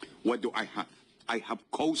 What do I have? I have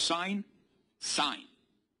cosine sine.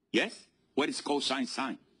 Yes? What is cosine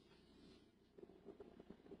sine?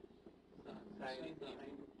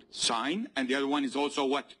 Sine, and the other one is also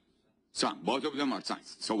what? Sine. Both of them are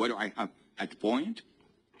sines. So what do I have at point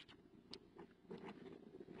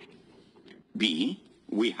B?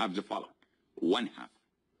 We have the following: 1/2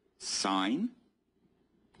 sine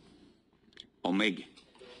omega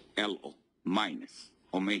LO minus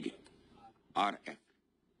omega RF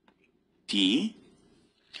T.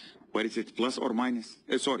 What is it? Plus or minus?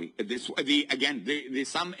 Sorry, the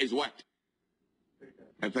sum is what?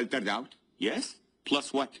 Filtered out. Yes.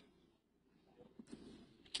 Plus what?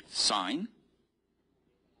 Sine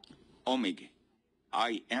omega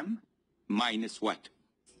IM minus what?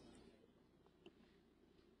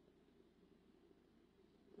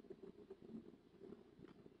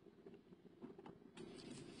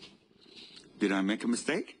 Did I make a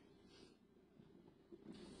mistake?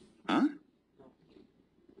 Huh?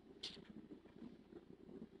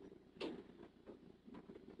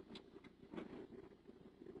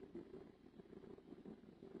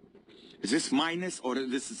 Is this minus or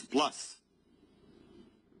this is plus?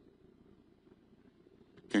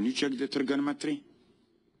 Can you check the trigonometry?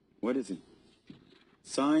 What is it?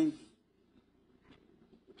 Sine?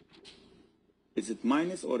 Is it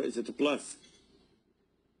minus or is it a plus?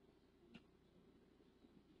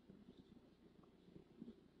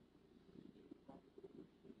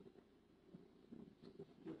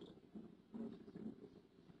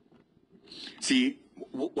 See,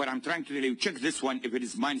 what I'm trying to tell you, check this one if it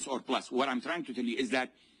is minus or plus. What I'm trying to tell you is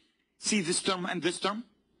that, see this term and this term?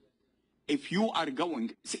 If you are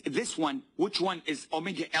going, see this one, which one is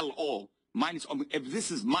omega LO minus omega? If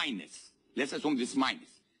this is minus, let's assume this is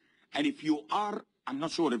minus. And if you are, I'm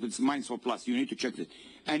not sure if it's minus or plus, you need to check this.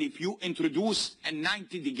 And if you introduce a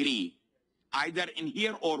 90 degree, either in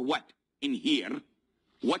here or what? In here,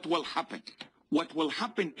 what will happen? What will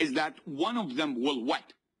happen is that one of them will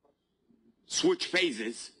what? Switch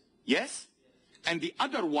phases, yes? And the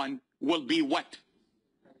other one will be what?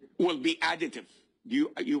 Will be additive.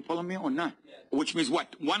 Do you follow me or not? Yes. Which means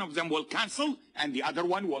what? One of them will cancel and the other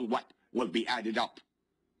one will what? Will be added up.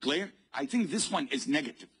 Clear? I think this one is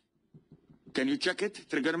negative. Can you check it?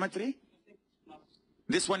 Trigonometry?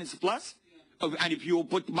 This one is plus? And if you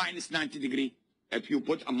put minus 90 degree, if you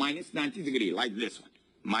put a minus 90 degree like this one,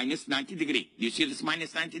 minus 90 degree. Do you see this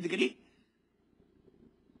minus 90 degree?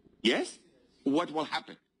 Yes? What will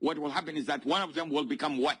happen? What will happen is that one of them will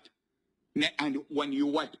become what? And when you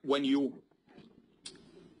what? When you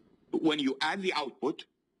add the output,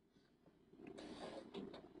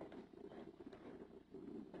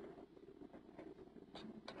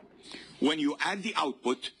 When you add the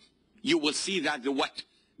output, you will see that the what?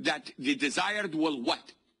 That the desired will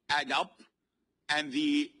what? Add up, and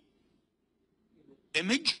the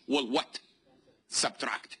image will what?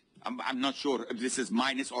 Subtract. I'm not sure if this is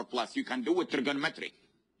minus or plus. You can do it trigonometry.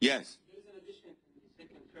 Yes. There is an addition in the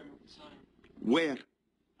second term of the sign Where?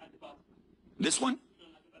 at the bottom. This one? No,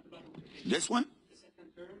 at the bottom of the page. This one? The second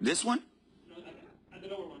term. This one? No, at the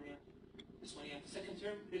lower one, yeah. This one, yeah. Second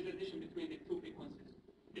term, there's an addition between the two frequencies.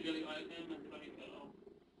 The value IM and the value LO.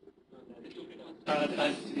 The two frequencies are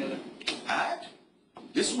added together. Add?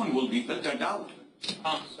 This one will be filtered out.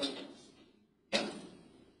 Ah, sorry. Yeah.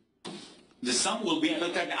 The sum will be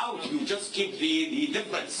filtered out. You just keep the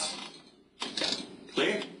difference.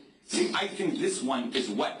 Clear? See, I think this one is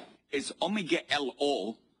what? Is omega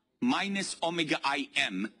LO minus omega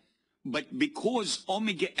IM. But because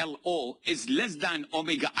omega LO is less than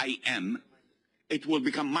omega IM, it will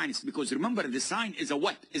become minus. Because remember, the sign is a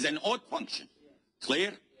what? Is an odd function.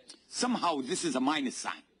 Clear? Somehow this is a minus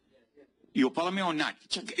sign. You follow me or not?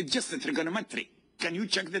 Check, it's just the trigonometry. Can you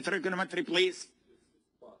check the trigonometry, please?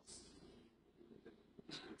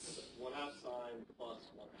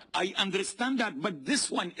 I understand that, but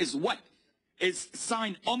this one is what? Is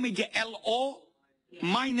sine omega LO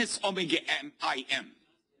minus omega IM.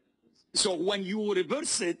 So when you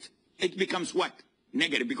reverse it, it becomes what?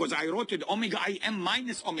 Negative, because I wrote it omega IM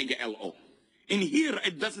minus omega LO. In here,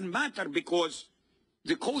 it doesn't matter because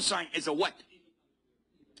the cosine is a what?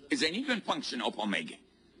 Is an even function of omega.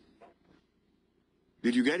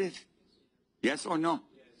 Did you get it? Yes or no?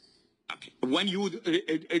 Okay. When you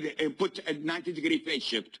put a 90-degree phase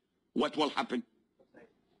shift, what will happen?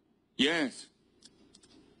 Yes.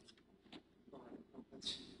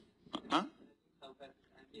 Huh? From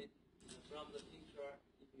the picture,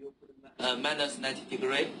 if you put minus 90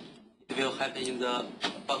 degree, it will happen in the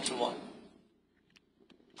function one.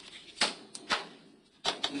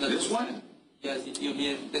 This one? Yes, you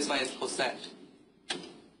mean this one is cosine.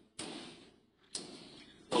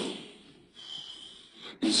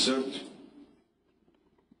 Insert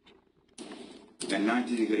the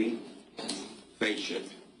 90-degree phase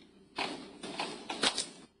shift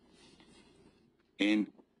in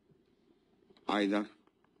either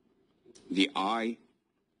the I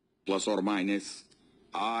plus or minus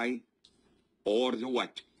I or the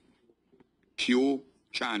what? Q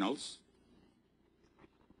channels,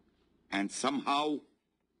 and somehow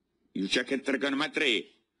you check it trigonometry,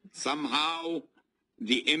 somehow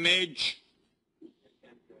the image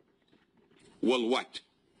will what?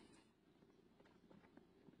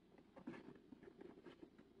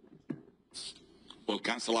 Will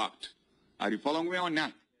cancel out. Are you following me or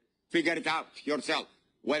not? Figure it out yourself,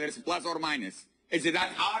 whether it's plus or minus. Is it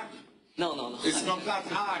that hard? No. It's not that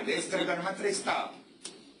hard. It's trigonometry stuff.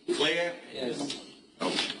 Clear? Yes.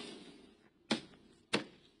 Okay.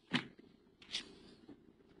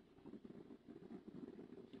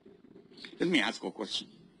 Let me ask you a question.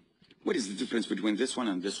 What is the difference between this one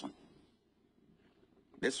and this one?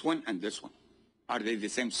 This one and this one. Are they the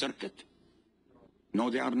same circuit? No,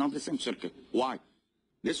 they are not the same circuit. Why?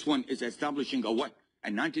 This one is establishing a what? A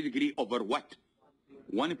 90-degree over what?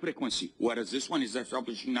 One frequency. Whereas this one is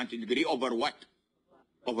establishing 90-degree over what?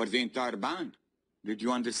 Over the entire band. Did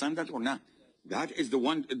you understand that or not? That is the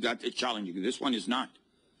one that is challenging. This one is not.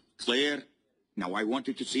 Clear? Now I want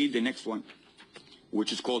you to see the next one,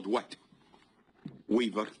 which is called what?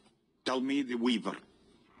 Weaver. Tell me the Weaver.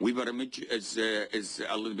 Weaver image is a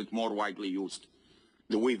little bit more widely used.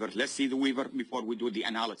 The Weaver. Let's see the Weaver before we do the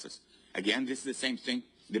analysis. Again, this is the same thing.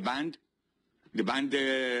 The band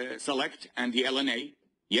select and the LNA.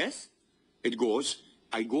 Yes, it goes.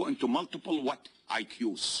 I go into multiple what?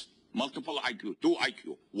 IQs. Multiple IQ. 2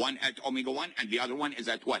 IQ. One at omega 1 and the other one is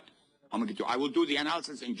at what? Omega 2. I will do the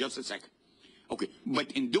analysis in just a second. Okay,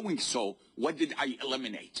 but in doing so, what did I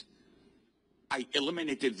eliminate? I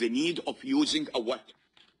eliminated the need of using a what?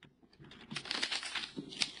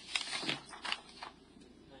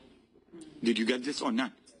 Did you get this or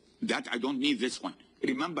not? That I don't need this one.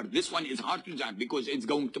 Remember, this one is hard to design because it's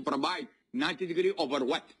going to provide 90-degree over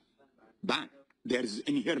what? Band. There's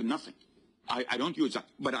in here nothing. I don't use that,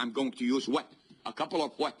 but I'm going to use what? A couple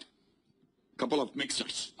of what? Couple of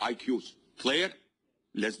mixers, IQs. Clear?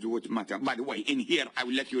 Let's do it. By the way, in here, I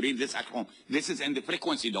will let you read this at home. This is in the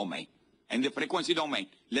frequency domain. In the frequency domain.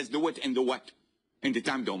 Let's do it in the what? In the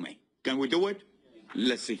time domain. Can we do it?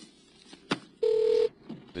 Let's see.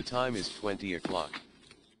 The time is 20 o'clock.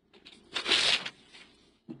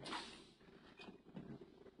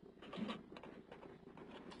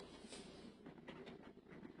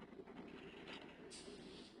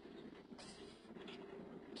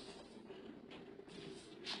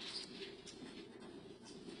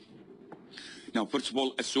 Now, first of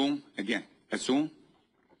all, assume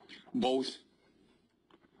both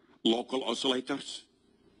local oscillators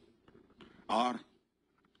are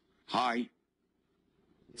high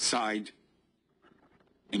side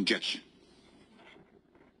injection.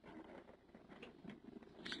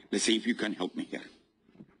 Let's see if you can help me here.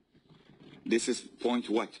 This is point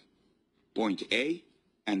what? Point A,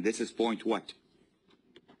 and this is point what?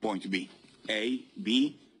 Point B. A,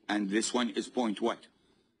 B, and this one is point what?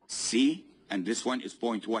 C, and this one is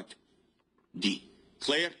point what? D.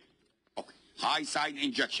 Clear? Okay. High side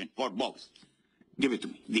injection for both. Give it to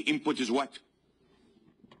me. The input is what?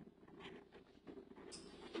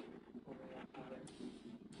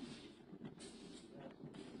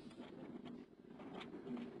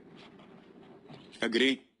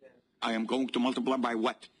 Agree? I am going to multiply by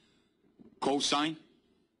what? Cosine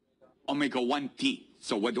omega 1t.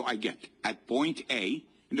 So what do I get? At point A,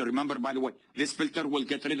 and remember, by the way, this filter will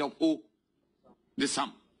get rid of who? The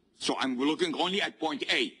sum. So I'm looking only at point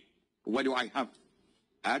A. What do I have?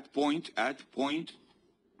 At point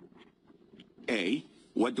A,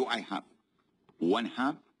 what do I have?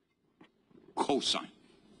 1/2 cosine.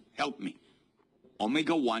 Help me.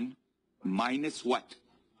 Omega 1 minus what?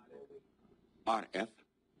 RF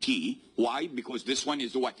T. Why? Because this one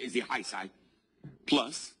is what? Is the high side.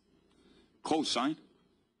 Plus cosine.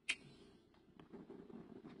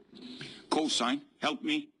 Cosine, help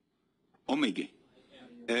me. Omega.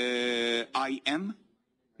 IM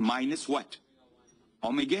minus what?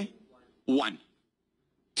 Omega 1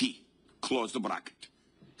 T. Close the bracket.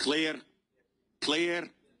 Clear? Clear?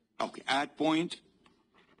 Okay, at point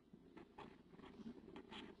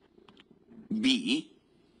B.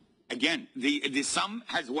 Again, the sum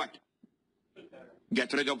has what?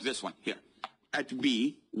 Get rid of this one here. At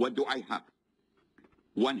B, what do I have?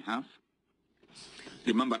 1/2.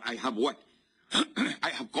 Remember, I have what? I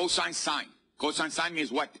have cosine sine. Cosine sine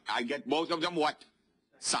means what? I get both of them what?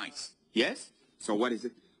 Sines. Yes? So what is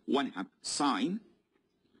it? 1/2 sine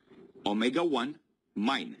omega 1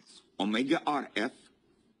 minus omega RF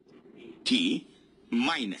T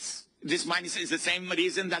minus. This minus is the same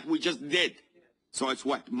reason that we just did. So it's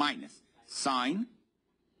what? Minus sine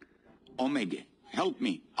omega. Help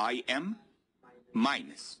me. IM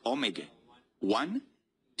minus omega 1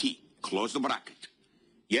 T. Close the bracket.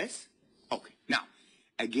 Yes? Okay. Now,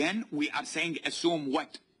 again, we are saying assume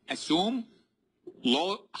what? Assume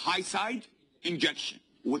low, high side injection,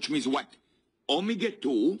 which means what? Omega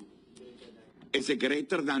 2 is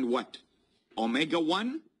greater than what? Omega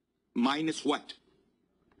 1 minus what?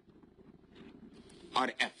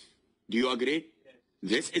 RF. Do you agree?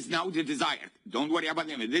 This is now the desired. Don't worry about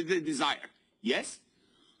them. This is the desired. Yes?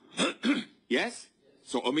 Yes?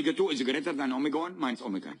 So omega 2 is greater than omega 1 minus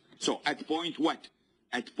omega. So at point what?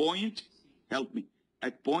 At point, help me.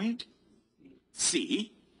 At point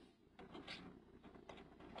C,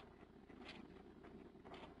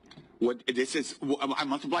 what this is, I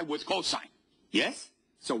multiply with cosine. Yes?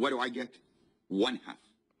 So what do I get? 1/2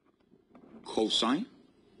 cosine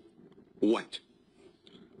what?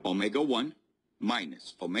 Omega 1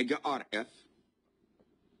 minus omega RF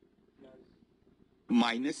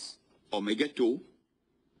minus omega 2.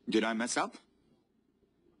 Did I mess up?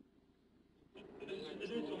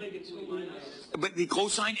 But the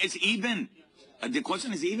cosine is even. The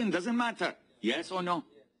cosine is even, doesn't matter. Yes or no?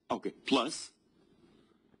 Okay, plus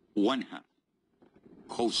 1/2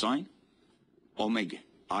 cosine omega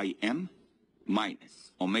IM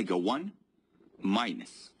minus omega 1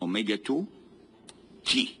 minus omega 2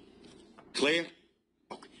 T. Clear?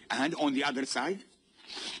 Okay. And on the other side,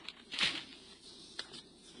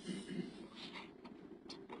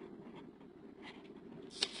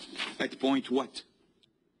 at point what?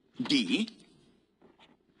 D.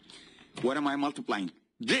 What am I multiplying?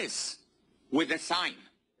 This with a sine.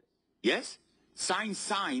 Yes? Sine,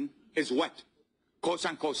 sine is what?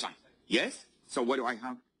 Cosine, cosine. Yes? So what do I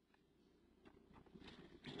have?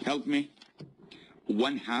 Help me.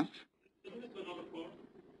 1/2.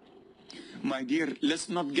 My dear, let's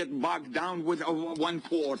not get bogged down with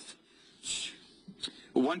 1/4.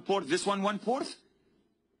 1/4, this one 1/4?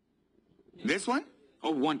 This one?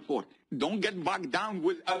 Oh, 1/4. Don't get bogged down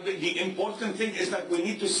with the important thing is that we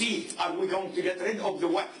need to see, are we going to get rid of the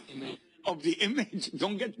what? Image. Of the image.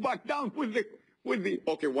 Don't get bogged down with the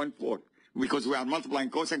okay, 1/4. Because we are multiplying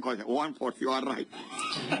cosine, cosine. 1/4, you are right.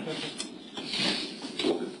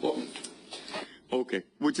 Okay,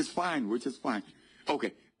 which is fine, which is fine.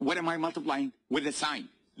 Okay, what am I multiplying? With a sine.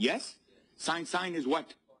 Yes? Sine, sine is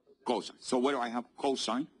what? Cosine. So what do I have?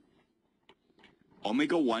 Cosine.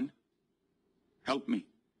 Omega 1. Help me.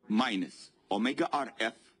 Minus omega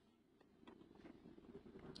RF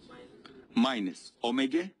minus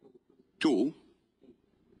omega 2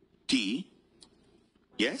 t,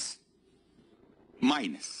 yes,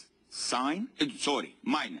 minus sine,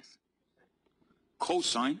 minus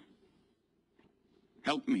cosine,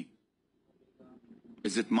 help me,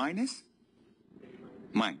 is it minus?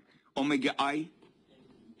 Minus omega I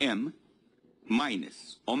m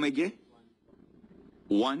minus omega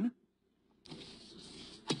 1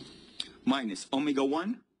 minus omega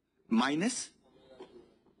 1 minus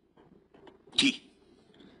t.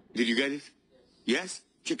 Did you get it? Yes?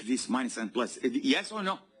 Check this minus and plus. Yes or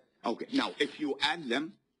no? Okay. Now, if you add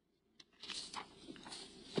them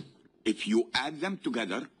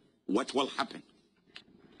together, what will happen?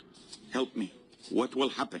 Help me. What will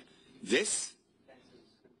happen? This,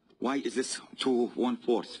 why is this 2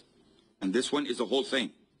 1/4? And this one is the whole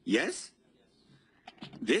thing. Yes?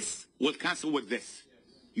 This will cancel with this.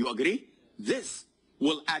 You agree? This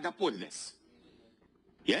will add up with this.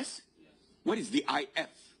 Yes? What is the IF?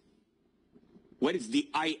 What is the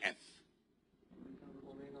IF?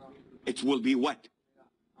 It will be what?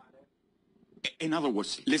 In other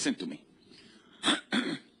words, listen to me.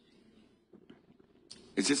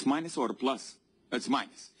 Is this minus or plus? It's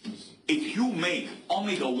minus. If you make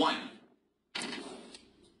omega 1,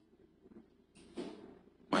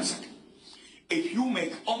 1 second. If you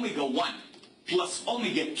make omega 1 plus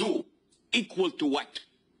omega 2 equal to what?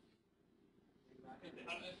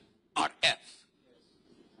 RF.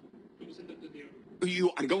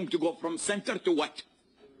 You are going to go from center to what?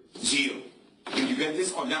 0. Did you get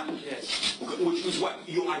this or not? Yes. Okay, which is what?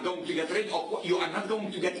 You are going to get rid of what? You are not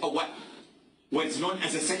going to get a what? What's known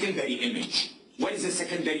as a secondary image. What does a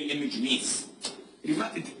secondary image means?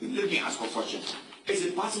 Let me ask a question. Is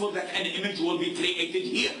it possible that an image will be created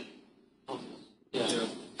here? Yeah.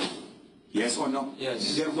 Yes or no?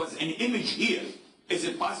 Yes. There was an image here. Is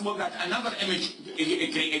it possible that another image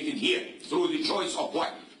is created here through the choice of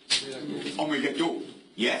what? Omega 2.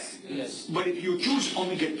 Yes? Yes. But if you choose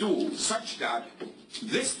omega 2 such that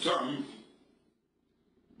this term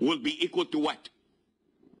will be equal to what?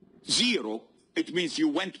 0, it means you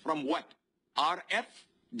went from what? RF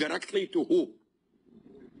directly to who?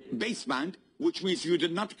 Baseband, which means you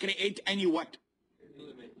did not create any what?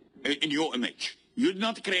 In your image. You did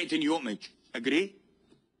not create a new image. Agree?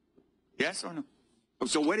 Yes or no?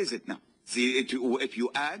 So what is it now? See, if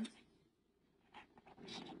you add,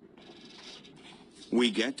 we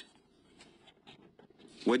get,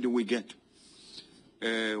 what do we get?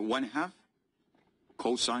 1/2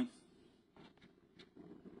 cosine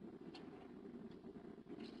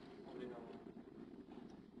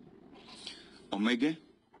omega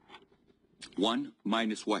 1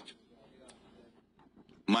 minus what?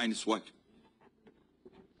 Minus what?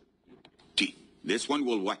 T. This one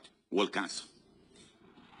will what? Will cancel.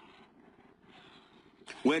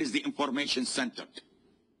 Where is the information centered?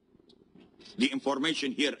 The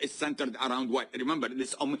information here is centered around what? Remember,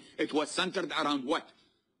 this it was centered around what?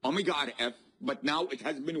 Omega RF, but now it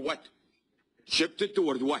has been what? Shifted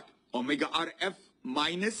toward what? Omega RF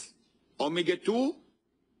minus omega 2.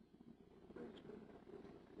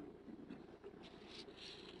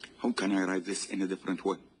 How can I write this in a different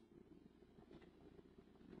way?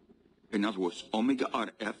 In other words, omega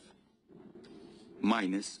RF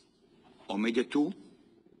minus omega 2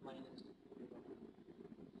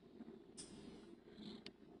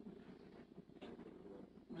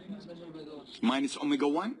 minus omega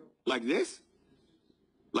 1, like this?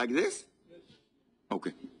 Like this?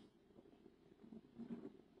 Okay.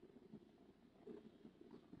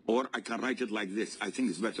 Or I can write it like this. I think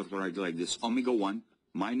it's better to write it like this. Omega 1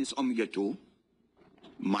 minus omega 2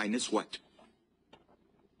 minus what?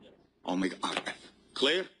 Omega RF.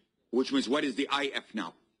 Clear? Which means what is the IF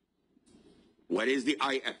now? What is the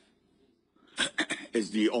IF?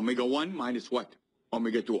 Is the omega 1 minus what?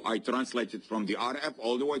 Omega 2. I translate it from the RF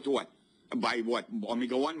all the way to what? By what?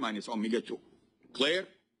 Omega 1 minus omega 2. Clear?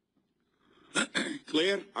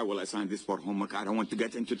 Clear? I will assign this for homework. I don't want to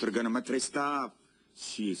get into trigonometry stuff.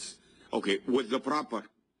 Jeez. Okay, with the proper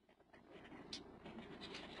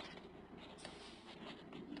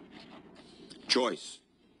choice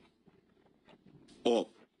of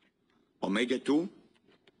omega 2,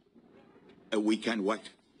 we can what?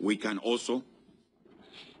 We can also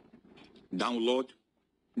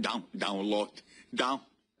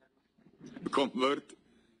convert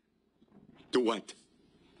to what?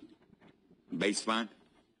 Baseband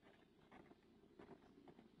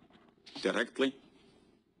directly,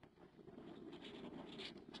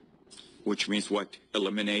 which means what?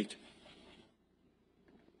 Eliminate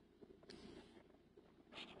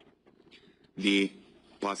the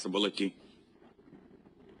possibility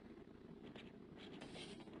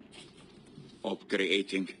of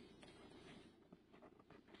creating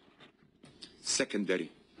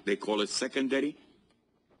secondary. They call it secondary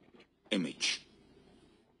image.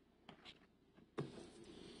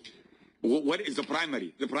 What is the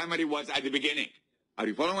primary? The primary was at the beginning. Are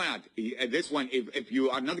you following that? This one, if you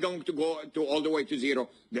are not going to go to all the way to zero,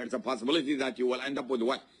 there's a possibility that you will end up with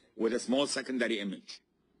what? With a small secondary image.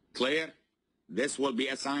 Clear? This will be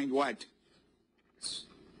assigned what?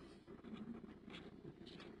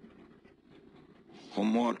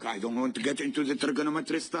 Homework. I don't want to get into the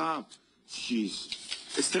trigonometry stuff. Jeez.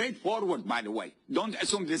 It's straightforward, by the way. Don't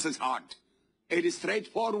assume this is hard. It is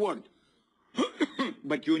straightforward.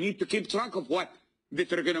 But you need to keep track of what? The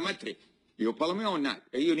trigonometry. You follow me or not?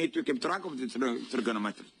 You need to keep track of the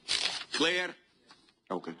trigonometry. Clear?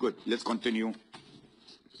 Okay, good. Let's continue.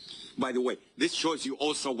 By the way, this shows you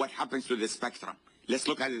also what happens to the spectrum. Let's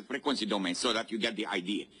look at the frequency domain so that you get the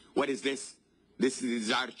idea. What is this? This is the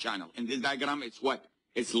desired channel. In this diagram, it's what?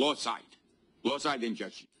 It's low side. Low side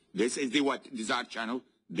injection. This is the what? Desired channel.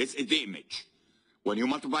 This is the image. When you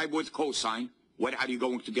multiply with cosine, what are you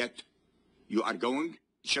going to get? You are going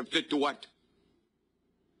shifted to what?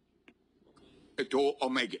 To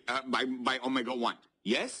omega, by omega 1.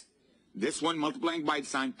 Yes? This one multiplying by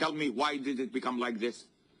sine. Tell me, why did it become like this?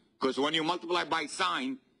 Because when you multiply by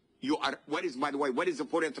sine, you are, what is, by the way, what is the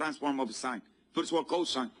Fourier transform of sine? First of all,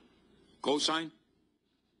 cosine. Cosine.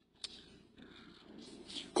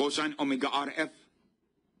 Cosine omega RF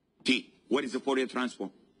T. What is the Fourier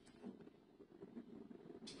transform?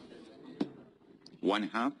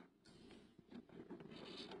 1/2.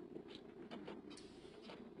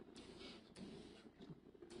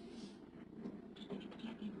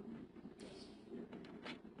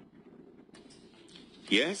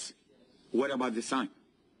 Yes? What about the sine?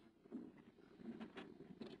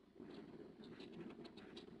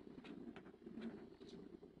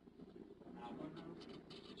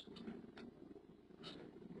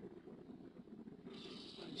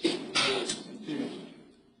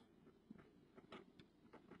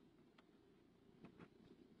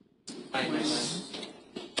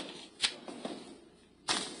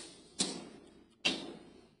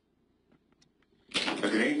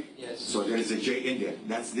 Agree? Yes. So there is a J in there.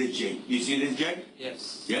 That's the J. You see this J?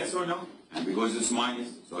 Yes. Yes or no? And because it's minus,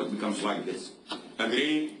 so it becomes like this.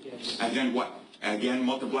 Agree? Yes. And then what? Again,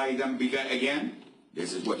 multiply them bigger again.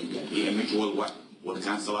 This is what you get. The image will what? Will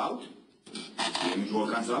cancel out. The image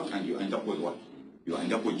will cancel out, and you end up with what? You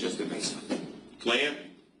end up with just the baseline. Clear?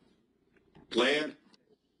 Clear?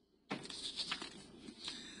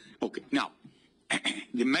 Okay, now,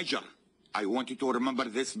 the measure. I want you to remember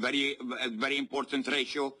this very important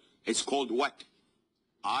ratio. It's called what?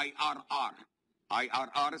 IRR.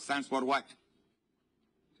 IRR stands for what?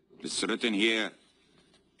 It's written here.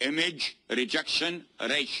 Image rejection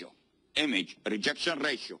ratio. Image rejection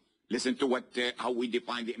ratio. Listen to what how we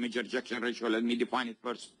define the image rejection ratio. Let me define it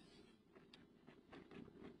first.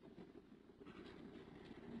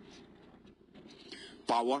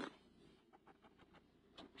 Power.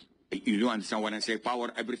 You do understand when I say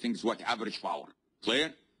power, everything is what? Average power.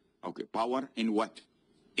 Clear? Okay, power in what?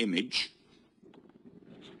 Image.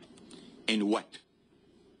 In what?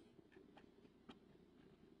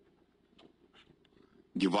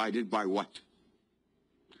 Divided by what?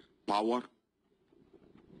 Power.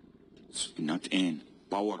 Not in.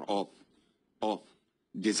 Power of.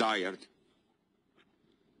 Desired.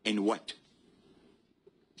 In what?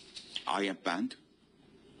 IF band.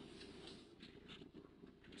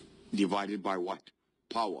 Divided by what?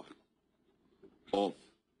 Power of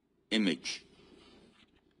image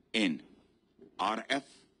in RF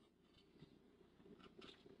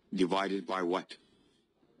divided by what?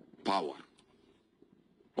 Power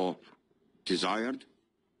of desired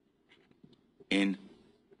in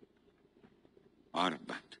RF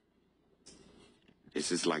band.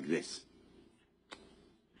 This is like this.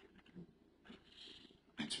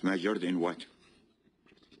 It's measured in what?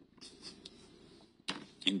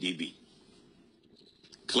 In dB.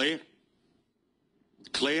 Clear?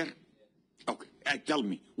 Clear? Okay. Tell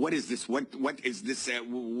me, what is this? What is this?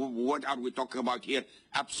 What are we talking about here?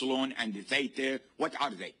 Epsilon and theta. What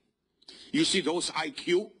are they? You see those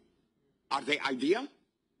IQ? Are they ideal?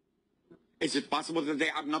 Is it possible that they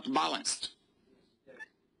are not balanced?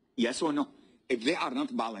 Yes or no? If they are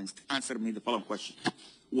not balanced, answer me the following question.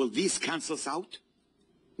 Will these cancel out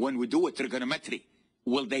when we do a trigonometry?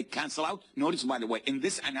 Will they cancel out? Notice, by the way, in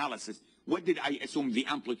this analysis, what did I assume the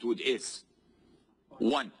amplitude is?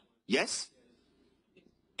 1. Yes?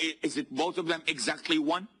 Is it both of them exactly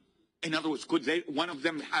 1? In other words, could one of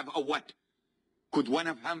them have a what? Could one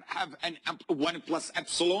of them have an 1 plus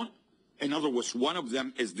epsilon? In other words, one of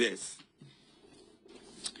them is this.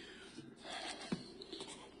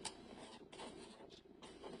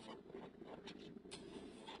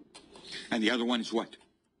 And the other one is what?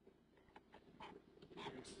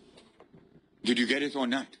 Did you get it or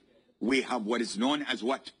not? We have what is known as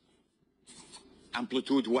what?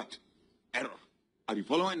 Amplitude what? Error. Are you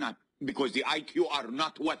following that? Because the IQ are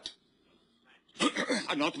not what?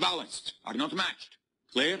 Are not balanced, are not matched.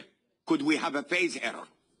 Clear? Could we have a phase error?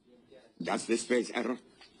 That's this phase error.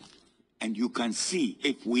 And you can see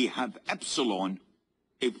if we have epsilon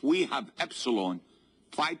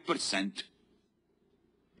 5%,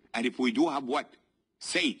 and if we do have what?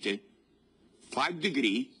 Say 5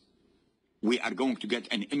 degree, we are going to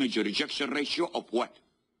get an image rejection ratio of what?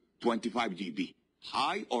 25 dB.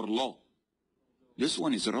 High or low? This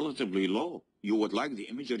one is relatively low. You would like the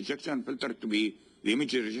image rejection filter to be, the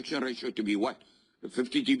image rejection ratio to be what?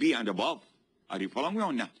 50 dB and above. Are you following me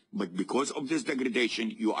on that? But because of this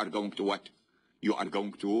degradation, you are going to what? You are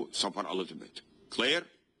going to suffer a little bit. Clear?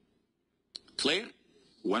 Clear?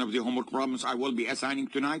 One of the homework problems I will be assigning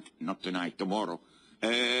tonight, not tonight, tomorrow.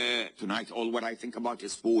 Tonight, all what I think about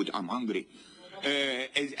is food. I'm hungry.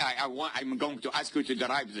 I'm going to ask you to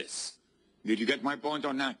derive this. Did you get my point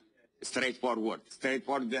or not? Straightforward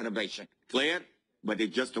derivation. Clear? But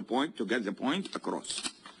it's just a point to get the point across.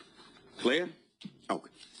 Clear? Okay.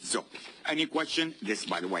 So, any question? This,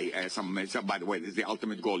 by the way, this is the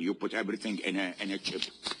ultimate goal. You put everything in a chip.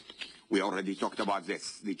 We already talked about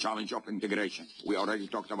this. The challenge of integration. We already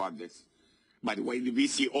talked about this. By the way, the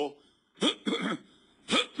VCO,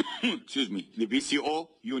 excuse me, the VCO,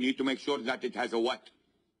 you need to make sure that it has a what?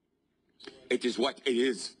 It is what? It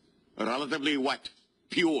is relatively what?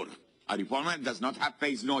 Pure. A reformer does not have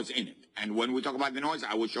phase noise in it. And when we talk about the noise,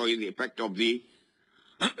 I will show you the effect of the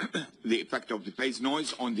phase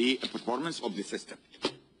noise on the performance of the system.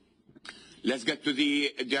 Let's get to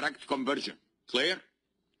the direct conversion. Clear?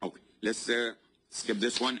 Okay. Let's skip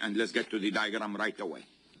this one and let's get to the diagram right away.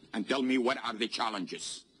 And tell me what are the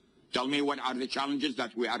challenges. Tell me what are the challenges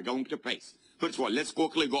that we are going to face. First of all, let's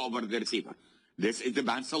quickly go over the receiver. This is the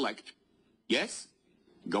band select. Yes?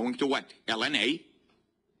 Going to what? LNA.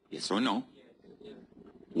 Yes or no?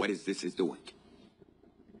 What is this is doing?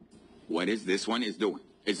 What is this one is doing?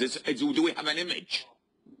 Do we have an image?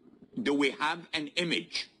 Do we have an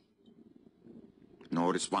image?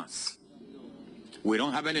 No response. We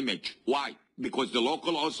don't have an image. Why? Because the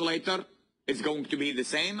local oscillator is going to be the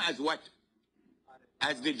same as what?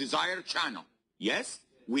 As the desired channel. Yes?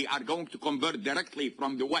 We are going to convert directly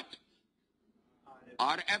from the what?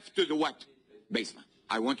 RF to the what? Baseband.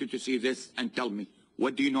 I want you to see this and tell me,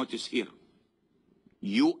 what do you notice here?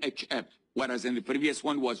 UHF, whereas in the previous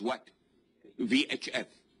one was what? VHF.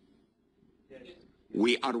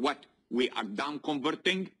 We are what? We are down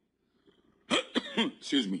converting,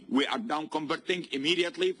 excuse me, we are down converting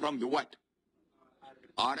immediately from the what?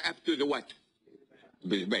 RF to the what?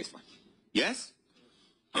 Baseband. Yes?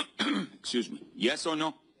 Excuse me. Yes or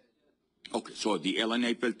no? Okay, so the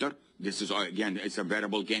LNA filter, this is again, it's a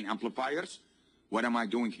variable gain amplifiers. What am I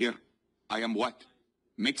doing here? I am what?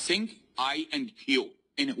 Mixing I and Q.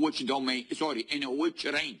 In which domain? Sorry, in which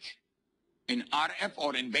range? In RF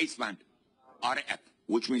or in baseband? RF,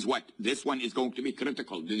 which means what? This one is going to be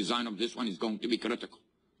critical. The design of this one is going to be critical.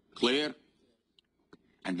 Clear?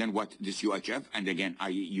 And then what? This UHF, and again, I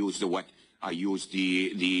use the what? I use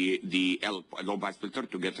the low pass filter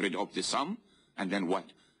to get rid of the sum, and then what?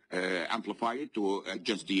 Amplify it to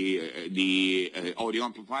just the audio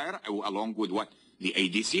amplifier along with what? The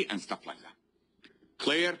ADC and stuff like that.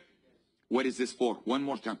 Clear? What is this for? One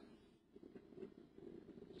more time.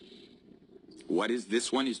 What is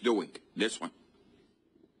this one is doing? This one.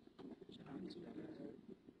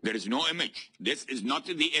 There is no image. This is not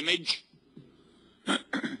the image.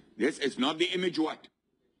 This is not the image what?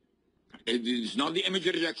 It is not the image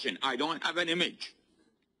rejection. I don't have an image.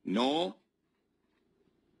 No.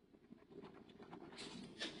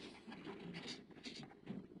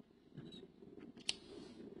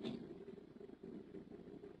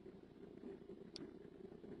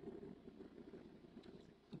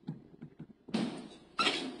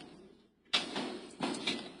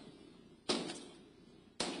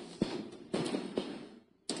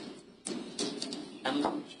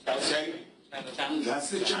 Okay.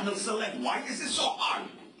 That's the channel select. Why is it so hard?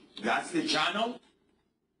 That's the channel.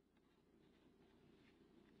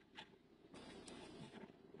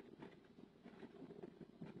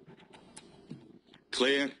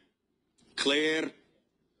 Clear? Clear?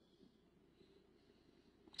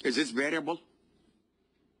 Is this variable?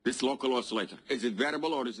 This local oscillator. Is it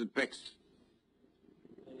variable or is it fixed?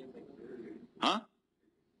 Huh?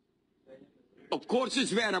 Of course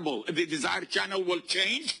it's variable. If the desired channel will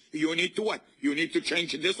change, you need to what? You need to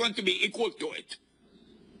change this one to be equal to it.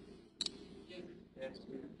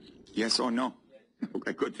 Yes or no?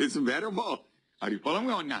 Okay, good. This is variable. Are you following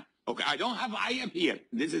me or not? Okay, I don't have IF here.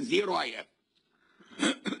 This is 0 IF.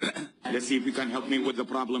 Let's see if you can help me with the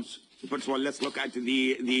problems. First of all, let's look at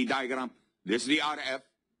the diagram. This is the RF,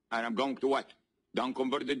 and I'm going to what? Down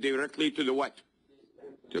converted directly to the what?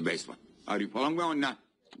 To the baseband. Are you following me or not?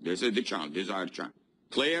 This is the channel. This is our channel.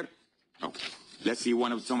 Clear? Okay. Let's see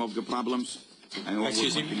some of the problems. And we'll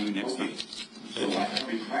continue next time.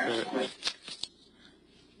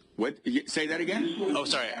 What? Say that again? Oh,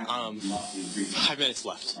 sorry. 5 minutes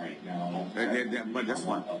left. But that's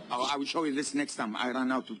one. I will show you this next time. I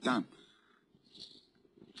ran out of time.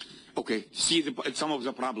 Okay, see some of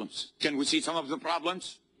the problems. Can we see some of the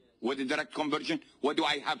problems with the direct conversion? What do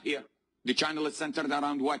I have here? The channel is centered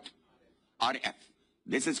around what? RF.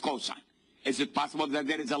 This is cosine. Is it possible that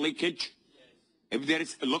there is a leakage? If there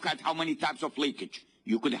is, look at how many types of leakage.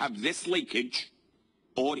 You could have this leakage,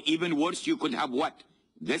 or even worse, you could have what?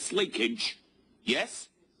 This leakage, yes?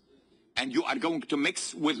 And you are going to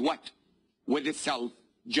mix with what? With itself,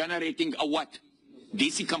 generating a what?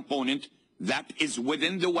 DC component that is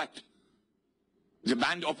within the what? The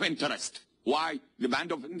band of interest. Why? The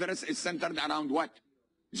band of interest is centered around what?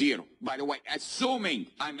 0. By the way,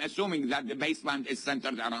 I'm assuming that the baseband is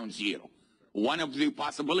centered around 0. One of the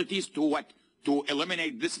possibilities to what? To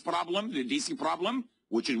eliminate this problem, the DC problem,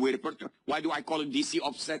 which is we refer to, why do I call it DC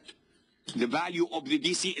offset? The value of the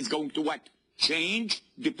DC is going to what? Change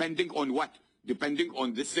depending on what? Depending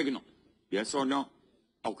on the signal. Yes or no?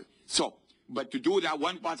 Okay. So, but to do that,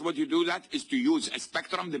 one possibility to do that is to use a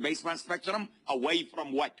spectrum, the baseband spectrum, away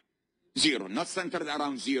from what? 0. Not centered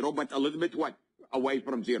around 0, but a little bit what? Away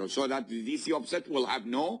from 0. So that the DC offset will have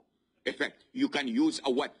no effect. You can use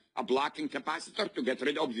a what? A blocking capacitor to get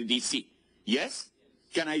rid of the DC. Yes?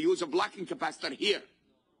 Can I use a blocking capacitor here?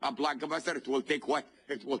 A blocking capacitor, it will take what?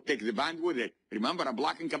 It will take the band with it. Remember, a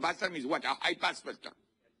blocking capacitor means what? A high pass filter.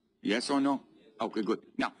 Yes or no? Okay, good.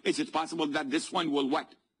 Now, is it possible that this one will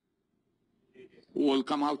what? Will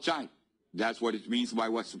come outside. That's what it means by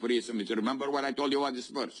what spurious image. Remember what I told you about the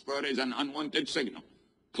spur. Spur is an unwanted signal.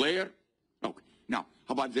 Clear? Okay. Now,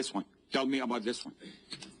 how about this one? Tell me about this one.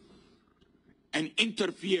 An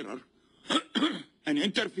interferer, an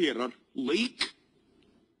interferer leak.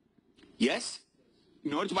 Yes?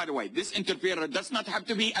 Notice, by the way, this interferer does not have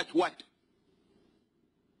to be at what?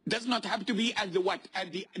 Does not have to be at the what?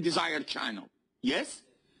 At the desired channel. Yes?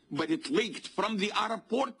 But it leaked from the RF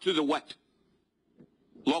port to the what?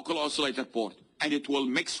 Local oscillator port. And it will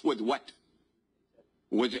mix with what?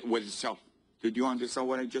 With itself. Did you understand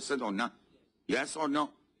what I just said or not? Yes or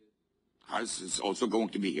no? This is also going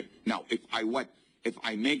to be here. Now, if I what? If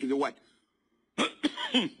I make the what?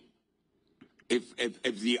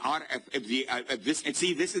 if the RF, if this, and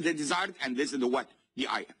see, this is the desired and this is the what? The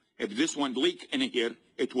IF. If this one leak in here,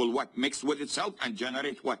 it will what? Mix with itself and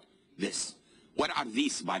generate what? This. What are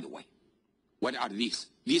these, by the way? What are these?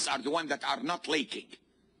 These are the ones that are not leaking.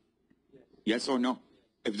 Yes or no?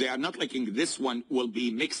 If they are not leaking, this one will be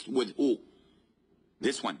mixed with who?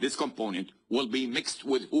 This one, this component, will be mixed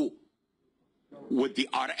with who? With the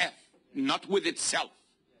RF, not with itself.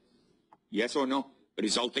 Yes or no?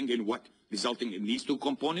 Resulting in what? Resulting in these two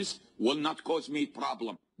components will not cause me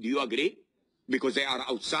problem. Do you agree? Because they are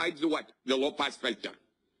outside the what? The low pass filter.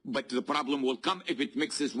 But the problem will come if it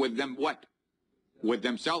mixes with them what? With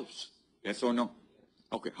themselves. Yes or no?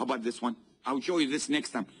 Okay, how about this one? I'll show you this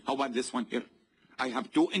next time. How about this one here? I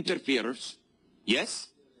have two interferers. Yes?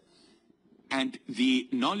 And the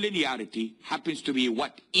nonlinearity happens to be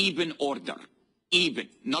what? Even order. Even,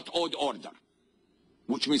 not odd order.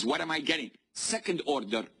 Which means what am I getting? Second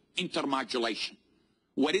order intermodulation.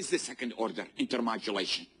 What is the second order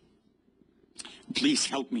intermodulation? Please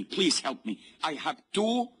help me. Please help me. I have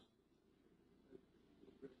two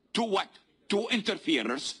what? Two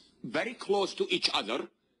interferers very close to each other,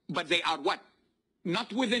 but they are what?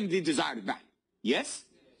 Not within the desired band. Yes?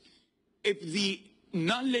 If the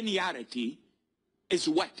nonlinearity is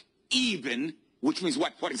what? Even, which means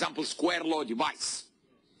what? For example, square law device.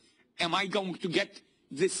 Am I going to get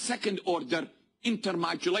the second order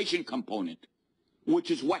intermodulation component,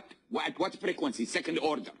 which is what? At what frequency? Second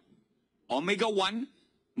order. Omega 1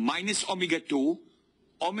 minus omega 2,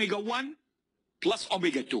 omega 1 plus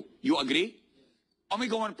omega 2. You agree?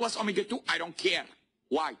 Omega 1 plus omega 2, I don't care.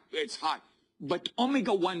 Why? It's high. But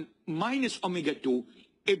omega 1 minus omega 2,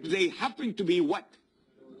 if they happen to be what?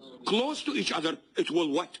 Close to each other, it will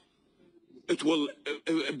what? It will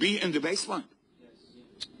be in the baseband.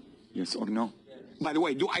 Yes or no? By the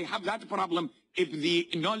way, do I have that problem if the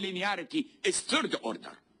nonlinearity is third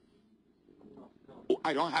order?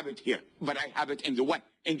 I don't have it here, but I have it in the what?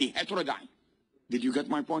 In the heterodyne. Did you get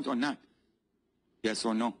my point or not? Yes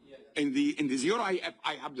or no? Yes. In the zero IF,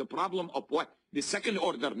 I have the problem of what? The second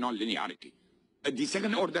order nonlinearity. The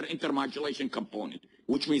second order intermodulation component,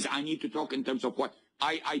 which means I need to talk in terms of what?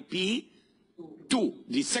 IIP 2,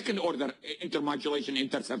 the second order intermodulation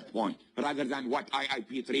intercept point, rather than what?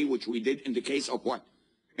 IIP 3, which we did in the case of what?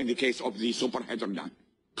 In the case of the super heterodyne.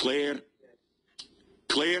 Clear?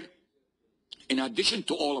 Clear? In addition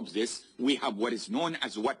to all of this, we have what is known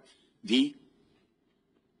as what? The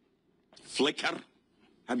flicker.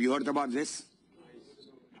 Have you heard about this?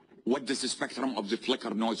 What does the spectrum of the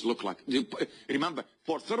flicker noise look like? Remember,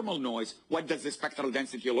 for thermal noise, what does the spectral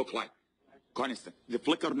density look like? Constant. The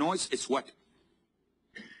flicker noise is what?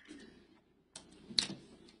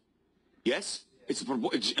 Yes? It's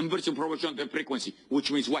inversely proportional to the frequency, which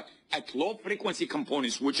means what? At low frequency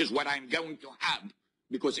components, which is what I'm going to have,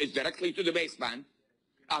 because it's directly to the baseband,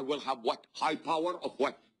 I will have what? High power of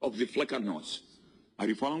what? Of the flicker noise. Are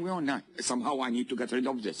you following me or not? Somehow I need to get rid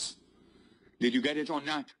of this. Did you get it or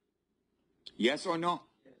not? Yes or no?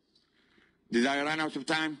 Yes. Did I run out of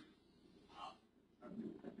time?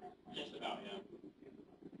 Just about, yeah.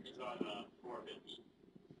 It's on 450.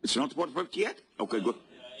 It's not 450 yet? Okay, good.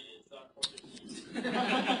 It's on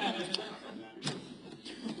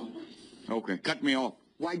 450. Okay, cut me off.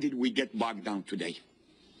 Why did we get bogged down today?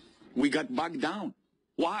 We got bogged down.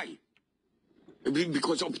 Why?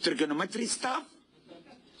 Because of trigonometry stuff?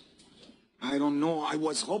 I don't know. I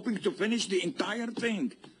was hoping to finish the entire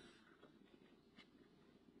thing.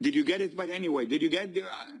 Did you get it? But anyway, did you get the...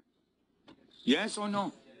 yes or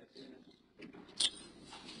no?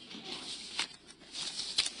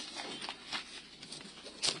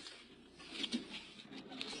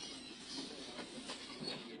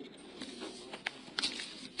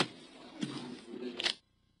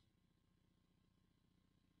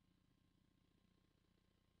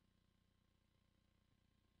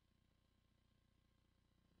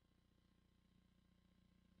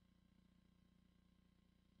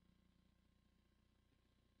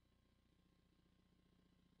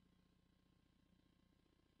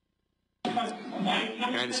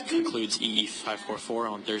 And this concludes EE 544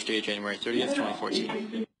 on Thursday, January 30th,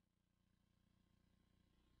 2014.